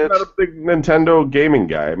 I'm not a big Nintendo gaming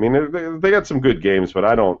guy. They got some good games,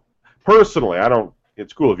 but personally,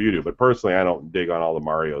 it's cool if you do, but personally, I don't dig on all the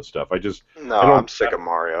Mario stuff. I'm sick of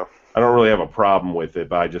Mario. I don't really have a problem with it,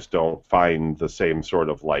 but I just don't find the same sort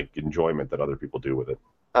of enjoyment that other people do with it.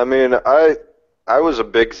 I was a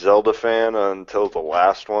big Zelda fan until the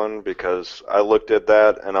last one because I looked at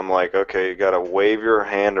that and I'm like, okay, you got to wave your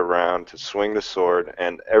hand around to swing the sword,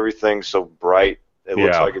 and everything's so bright it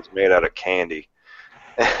looks like it's made out of candy.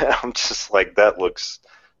 And I'm just like, that looks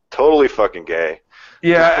totally fuking gay.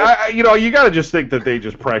 Yeah, you got to just think that they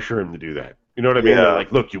just pressure him to do that. You know what I mean? Yeah. They're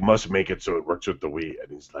like, look, you must make it so it works with the Wii.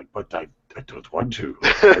 And he's like, but I don't want to.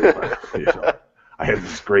 I have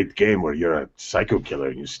this great game where you're a psycho killer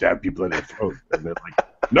and you stab people in the throat. And they're like,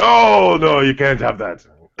 No, you can't have that.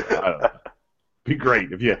 I don't know. Be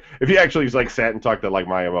great if he actually like sat and talked to like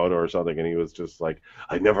Miyamoto or something, and he was just like,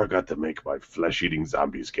 I never got to make my flesh-eating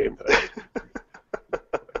zombies game that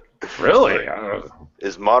really?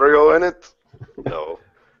 Is Mario in it? No.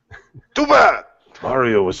 Too bad.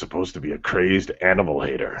 Mario was supposed to be a crazed animal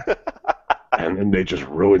hater, and then they just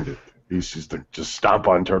ruined it. He's just to just stomp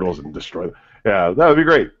on turtles and destroy them. Yeah, that would be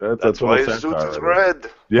great. That's why his suit is red.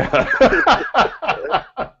 Yeah.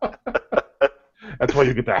 That's why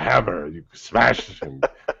you get the hammer. You smash and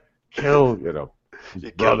kill, his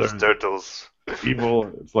You kill the turtles.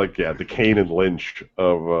 Evil. It's like, the Kane and Lynch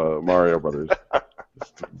of Mario Brothers.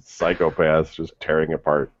 Psychopaths just tearing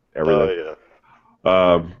apart everything.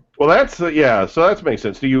 Oh, yeah. Well, that's, so that makes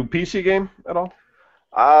sense. Do you PC game at all?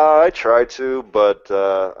 I try to, but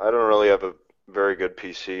I don't really have a very good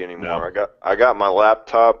PC anymore. No. I got my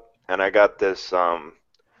laptop, and I got this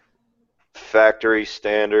factory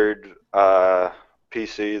standard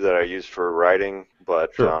PC that I use for writing,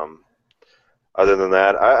 but Sure. other than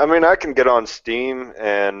that, I mean, I can get on Steam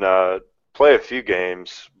and play a few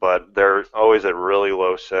games, but they're always at really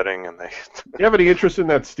low setting, and they. You have any interest in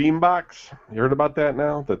that Steam box? You heard about that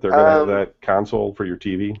now? That they're going to have that console for your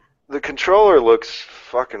TV? The controller looks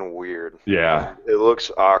fucking weird. Yeah. It looks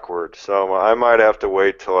awkward, so I might have to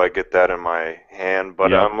wait till I get that in my hand.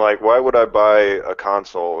 But Yep. I'm like, why would I buy a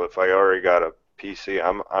console if I already got a PC?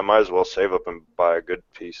 I might as well save up and buy a good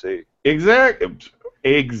PC. Exactly.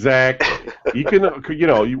 You can,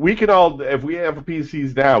 we can all, if we have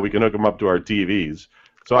PCs now, we can hook them up to our TVs.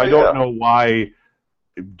 So I don't know why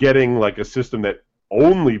getting like a system that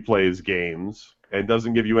only plays games and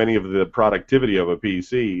doesn't give you any of the productivity of a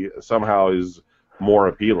PC somehow is more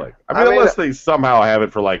appealing. I mean, unless they somehow have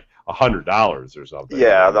it for like $100 or something.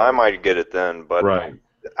 Yeah, I might get it then, but right.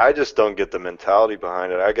 I just don't get the mentality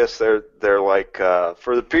behind it. I guess they're like,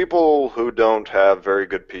 for the people who don't have very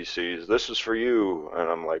good PCs, this is for you. And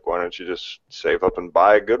I'm like, why don't you just save up and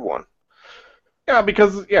buy a good one? Yeah,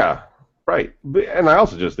 because right. And I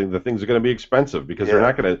also just think the things are going to be expensive because they're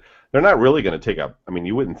not really going to take a. I mean,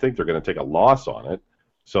 you wouldn't think they're going to take a loss on it.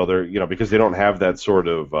 So they're, because they don't have that sort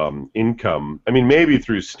of income. I mean, maybe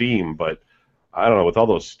through Steam, but I don't know. With all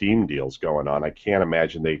those Steam deals going on, I can't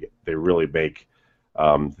imagine they really make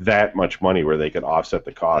that much money where they can offset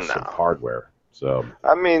the cost of hardware. So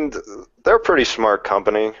I mean, they're a pretty smart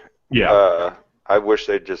company. Yeah. I wish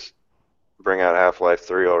they'd just bring out Half-Life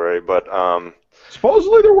 3 already, but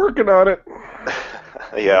supposedly they're working on it.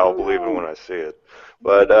 yeah, I'll believe it when I see it.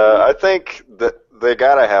 But I think that they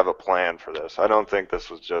gotta have a plan for this. I don't think this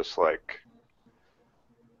was just like,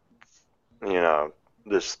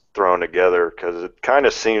 just thrown together, because it kind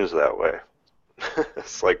of seems that way.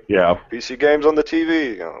 It's like PC games on the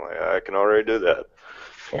TV. I can already do that.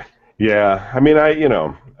 Yeah, I mean, I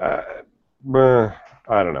don't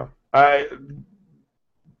know.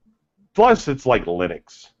 Plus, it's like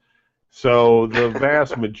Linux. So the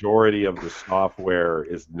vast majority of the software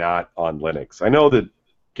is not on Linux. I know that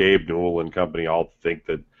Gabe Newell and company all think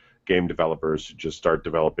that game developers should just start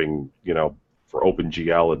developing, for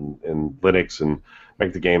OpenGL and Linux and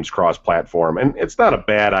make the games cross-platform. And it's not a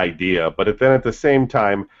bad idea, but then at the same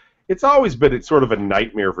time, it's always been sort of a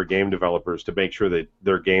nightmare for game developers to make sure that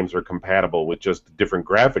their games are compatible with just the different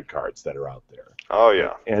graphic cards that are out there. Oh,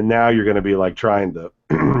 yeah. And now you're going to be like trying to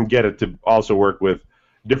get it to also work with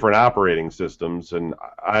different operating systems, and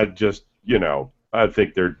I just, I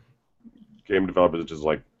think they're game developers are just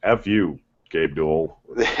like, F you, Gabe Newell.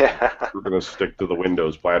 Yeah. We're going to stick to the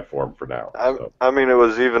Windows platform for now. I mean, it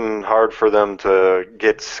was even hard for them to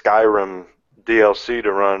get Skyrim DLC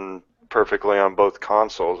to run perfectly on both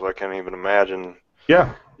consoles. I can't even imagine.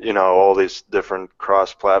 Yeah. All these different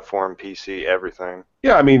cross-platform PC everything.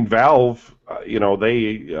 Yeah, I mean, Valve,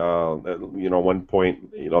 they, one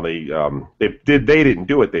point, they didn't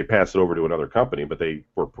do it. They passed it over to another company, but they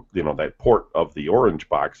were, that port of the Orange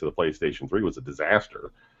box to the PlayStation 3 was a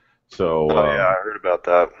disaster. So. Oh yeah, I heard about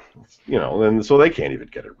that. And so they can't even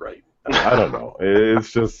get it right. I don't know.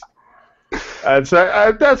 It's just, that's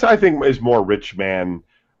I think is more rich man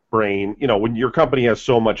brain. When your company has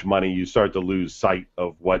so much money, you start to lose sight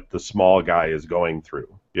of what the small guy is going through.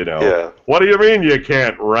 Yeah. What do you mean you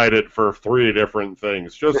can't write it for 3 different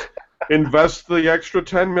things? Just invest the extra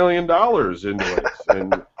 $10 million into it.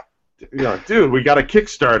 And dude, we got a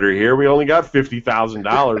Kickstarter here. We only got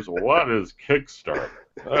 $50,000. What is Kickstarter?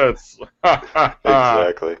 That's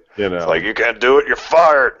exactly. It's like, you can't do it. You're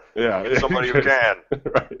fired. Yeah. Get somebody who can.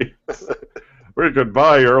 Right. We could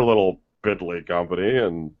buy your little piddly company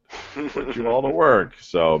and put you all to work.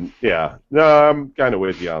 So, yeah. No, I'm kind of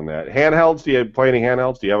with you on that. Handhelds, do you play any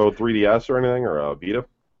handhelds? Do you have a 3DS or anything, or a Vita?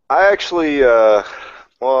 I actually,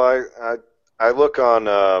 well, I look on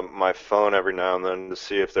my phone every now and then to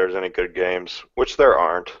see if there's any good games, which there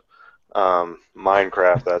aren't.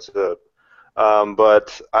 Minecraft, that's it.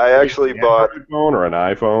 But I You got actually an bought. Android phone or an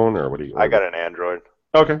iPhone or what do you? I What got an Android.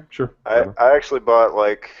 Okay, sure. Fair enough. I actually bought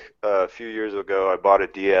like a few years ago. I bought a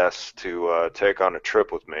DS to take on a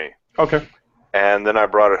trip with me, Okay. and then I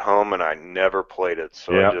brought it home and I never played it,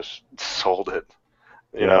 so I Yeah. just sold it.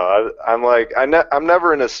 You Yeah. know, I'm like I'm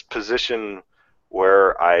never in a position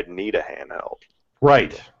where I need a handheld.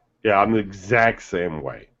 Right. Yeah, I'm the exact same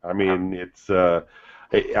way. I mean, it's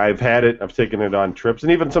I've had it, I've taken it on trips,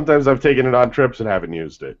 and even sometimes I've taken it on trips and haven't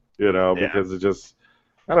used it, Yeah. because it just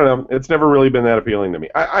I don't know, it's never really been that appealing to me.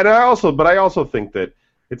 But I also think that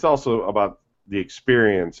it's also about the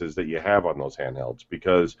experiences that you have on those handhelds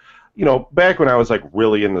because back when I was like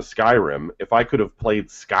really into Skyrim, if I could have played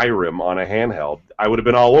Skyrim on a handheld, I would have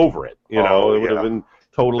been all over it. Oh It would have yeah. been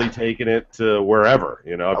totally taking it to wherever.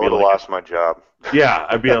 I'd I be would have like, lost my job. yeah,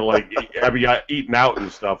 I'd be eating out and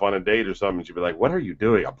stuff on a date or something. She'd be like, "What are you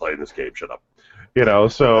doing? I'm playing this game. Shut up."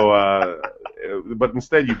 So, but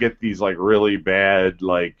instead you get these like really bad,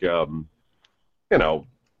 like,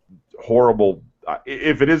 horrible.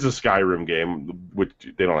 If it is a Skyrim game, which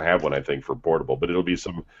they don't have one, I think, for portable, but it'll be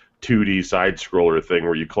some 2D side scroller thing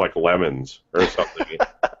where you collect lemons or something,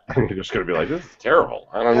 and you're just gonna be like, "This is terrible."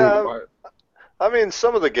 I don't know. Yeah, I mean,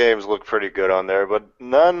 some of the games look pretty good on there, but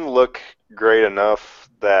none look great enough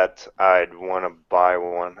that I'd want to buy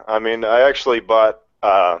one. I mean, I actually bought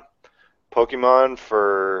Pokemon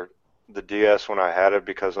for the DS when I had it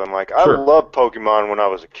because I'm like, I Sure. loved Pokemon when I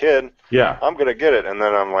was a kid. Yeah. I'm gonna get it, and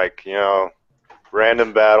then I'm like,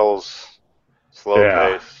 random battles, slow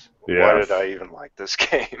Yeah. pace. Why Yes. did I even like this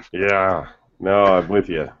game? Yeah. No, I'm with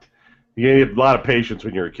you. You need a lot of patience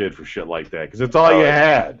when you're a kid for shit like that because it's all Oh, you yeah.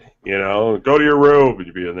 had. Go to your room and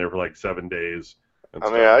you'd be in there for like 7 days and I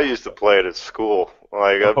mean, stuff. I used to play it at school.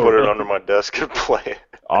 Like, I Oh, put it under really? my desk and play it.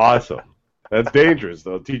 Awesome. That's dangerous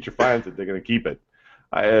though. Teacher finds it, they're gonna keep it.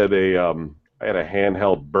 I had a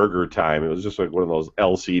handheld Burger Time. It was just like one of those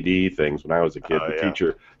LCD things when I was a kid. Oh, The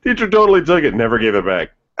yeah. teacher totally took it, never gave it back.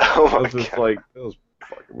 Oh I my was just God. like, that was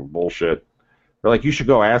fucking bullshit. They're like, you should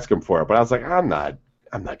go ask him for it, but I was like, I'm not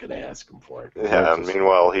gonna ask him for it. 'Cause Yeah, that's and just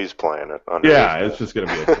meanwhile, he's playing it under his Yeah, it's desk. just going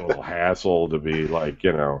to be a total hassle to be like,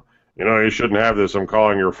 you shouldn't have this. I'm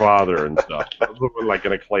calling your father and stuff. I was like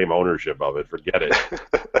going to claim ownership of it. Forget it.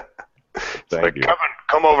 It's Thank like, you.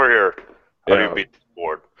 Come over here. How do you Yeah, beat this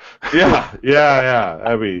board? yeah.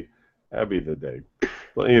 That'd be the day.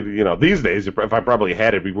 Well, these days, if I probably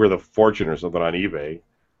had it, it'd be worth a fortune or something on eBay.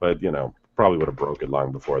 But probably would have broke it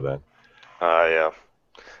long before then. Yeah.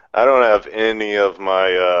 I don't have any of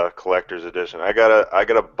my collector's edition. I got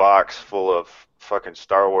a box full of fucking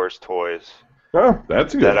Star Wars toys Oh,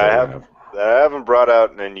 that's a good that I thing to have have. that I haven't brought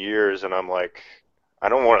out in years, and I'm like, I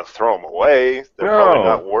don't want to throw them away. They're probably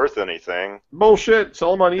not No, worth anything. bullshit.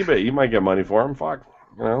 Sell them on eBay. You might get money for them. Fuck.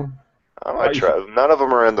 I I might used try. None of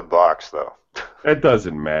them are in the box though. It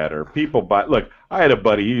doesn't matter. People buy. Look, I had a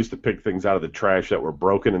buddy. He used to pick things out of the trash that were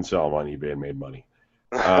broken and sell them on eBay and made money.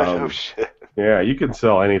 No Um, shit. yeah, you can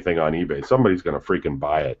sell anything on eBay. Somebody's gonna freaking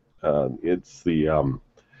buy it. It's the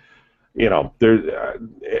there.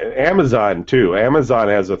 Amazon too. Amazon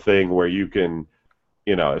has a thing where you can,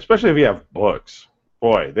 especially if you have books.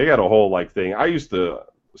 Boy, they got a whole like thing. I used to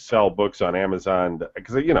sell books on Amazon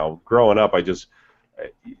because growing up,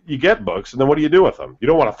 you get books, and then what do you do with them? You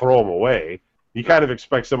don't want to throw them away. You kind of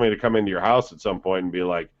expect somebody to come into your house at some point and be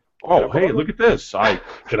like, Can I "Oh, hey, borrow look at this!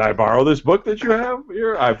 Can I borrow this book that you have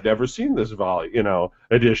here? I've never seen this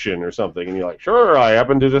edition or something." And you're like, "Sure, I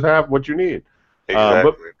happen to just have what you need." it? Um, but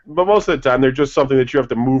Exactly. but most of the time, they're just something that you have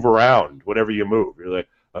to move around whenever you move. You're like,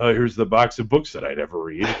 "Oh, here's the box of books that I never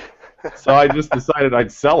read." So I just decided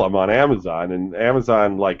I'd sell them on Amazon, and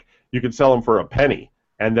Amazon, like, you can sell them for a penny.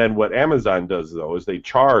 And then what Amazon does, though, is they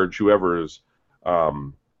charge whoever's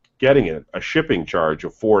um, getting it a shipping charge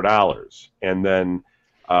of $4, and then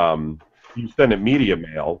you send it media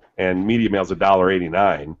mail, and media mail's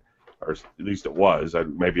 $1.89, or at least it was,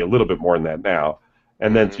 maybe a little bit more than that now.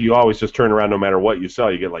 And then so Hmm. you always just turn around, no matter what you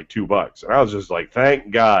sell, you get like $2. And I was just like, thank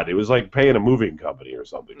God. It was like paying a moving company or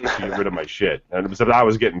something just to get rid of my shit. And except I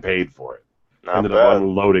was getting paid for it. I Not ended up bad.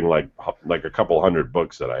 unloading like a couple hundred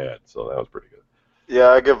books that I had, so that was pretty good. Yeah,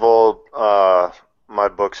 I give all my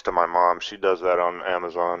books to my mom. She does that on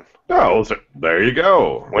Amazon. Oh, so there you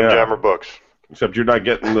go. Yeah. Windjammer Books. Except you're not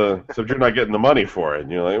getting the money for it.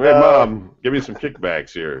 And you're like, hey, No. mom, give me some kickbacks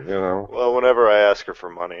here. Well, whenever I ask her for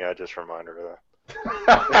money, I just remind her of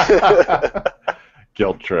that.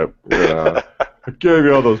 Guilt trip. I gave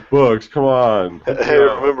you all those books. Come on. Hey,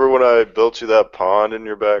 remember when I built you that pond in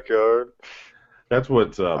your backyard? That's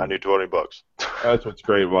what I need $20. that's what's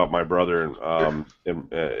great about my brother.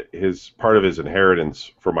 His part of his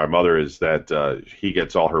inheritance for my mother is that he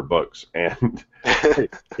gets all her books, and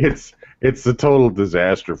it's a total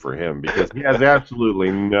disaster for him because he has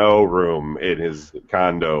absolutely no room in his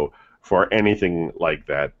condo for anything like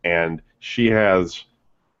that, and she has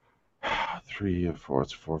 3, 4,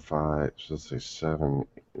 it's 4, 5, let's say 7,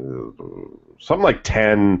 something like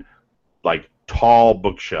 10, like tall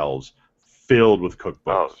bookshelves filled with cookbooks.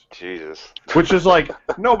 Oh, Jesus. Which is like,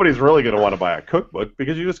 nobody's really going to want to buy a cookbook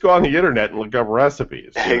because you just go on the internet and look up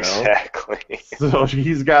recipes. You know? Exactly. So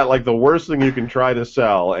he's got like the worst thing you can try to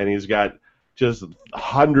sell, and he's got just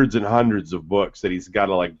hundreds and hundreds of books that he's got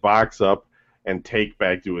to like box up and take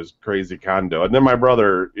back to his crazy condo. And then my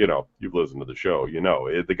brother, you know, you've listened to the show, you know,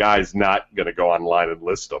 the guy's not going to go online and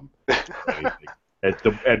list them.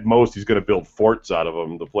 At most, he's going to build forts out of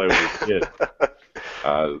them to play with his kid.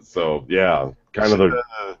 So yeah, kind of the.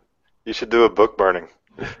 You should do a book burning.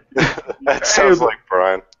 That sounds like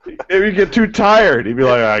Brian. If you get too tired, he'd be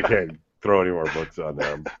like, I can't throw any more books on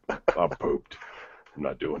there. I'm pooped. I'm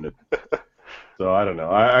not doing it. So I don't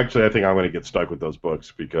know. I think I'm going to get stuck with those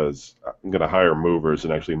books because I'm going to hire movers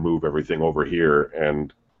and actually move everything over here.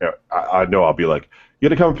 And I know I'll be like, you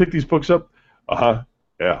going to come and pick these books up? Uh-huh.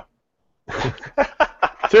 Yeah.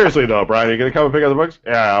 Seriously, though, Brian, you going to come and pick up the books?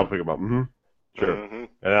 Yeah, I'll pick them up. Mm-hmm. Sure. Mm-hmm.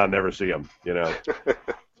 And I'll never see them, you know.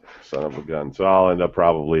 Son of a gun. So I'll end up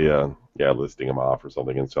probably, listing them off or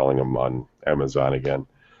something and selling them on Amazon again.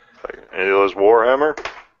 Any of those Warhammer?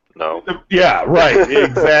 No. Yeah, right.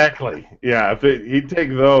 Exactly. Yeah, if he'd take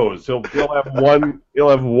those, he'll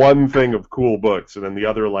have one thing of cool books, and then the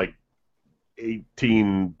other like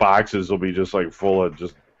 18 boxes will be just like full of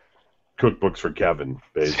just cookbooks for Kevin,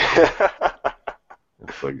 basically.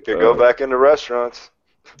 It's like could go back into restaurants.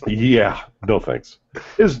 Yeah, no thanks.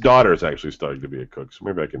 His daughter's actually starting to be a cook, so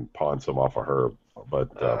maybe I can pawn some off of her.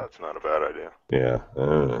 But that's not a bad idea. Yeah.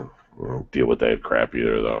 Deal with that crap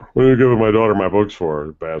either, though. What are you giving my daughter my books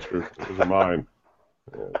for, bastard? Those are mine.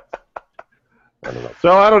 Yeah. I don't know.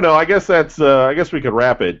 So I don't know. I guess that's. I guess we could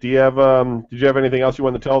wrap it. Do you have? Did you have anything else you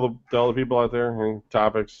want to tell the people out there? Any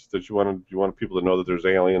topics that you want people to know that there's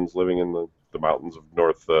aliens living in the mountains of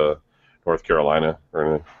North Carolina or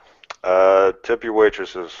anything? Tip your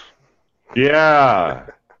waitresses. Yeah,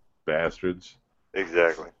 bastards.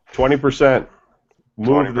 Exactly. 20%.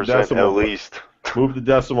 Move the decimal. At least. Move the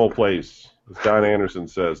decimal place, as Don Anderson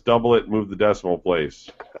says. Double it, move the decimal place.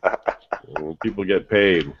 People get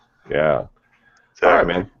paid. Yeah. Exactly. All right,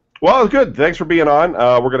 man. Well, good. Thanks for being on.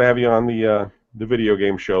 We're going to have you on the video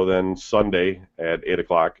game show then Sunday at 8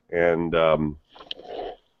 o'clock. And that'll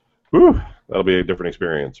be a different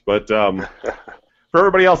experience. But for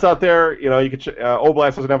everybody else out there, you know, you can.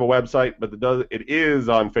 Oblast doesn't have a website, but it is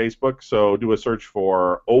on Facebook. So do a search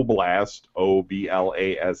for Oblast,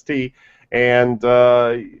 Oblast, and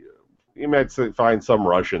you might find some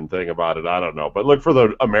Russian thing about it. I don't know, but look for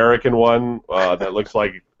the American one that looks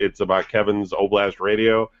like it's about Kevin's Oblast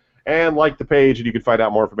Radio, and like the page, and you can find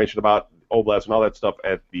out more information about Oblast and all that stuff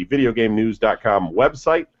at the VideoGameNews.com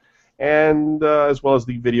website, and as well as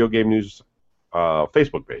the Video Game News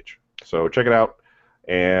Facebook page. So check it out.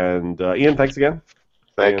 And Ian, thanks again.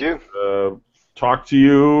 Thank you. Talk to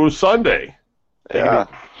you Sunday. Yeah.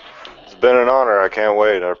 It's been an honor. I can't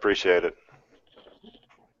wait. I appreciate it.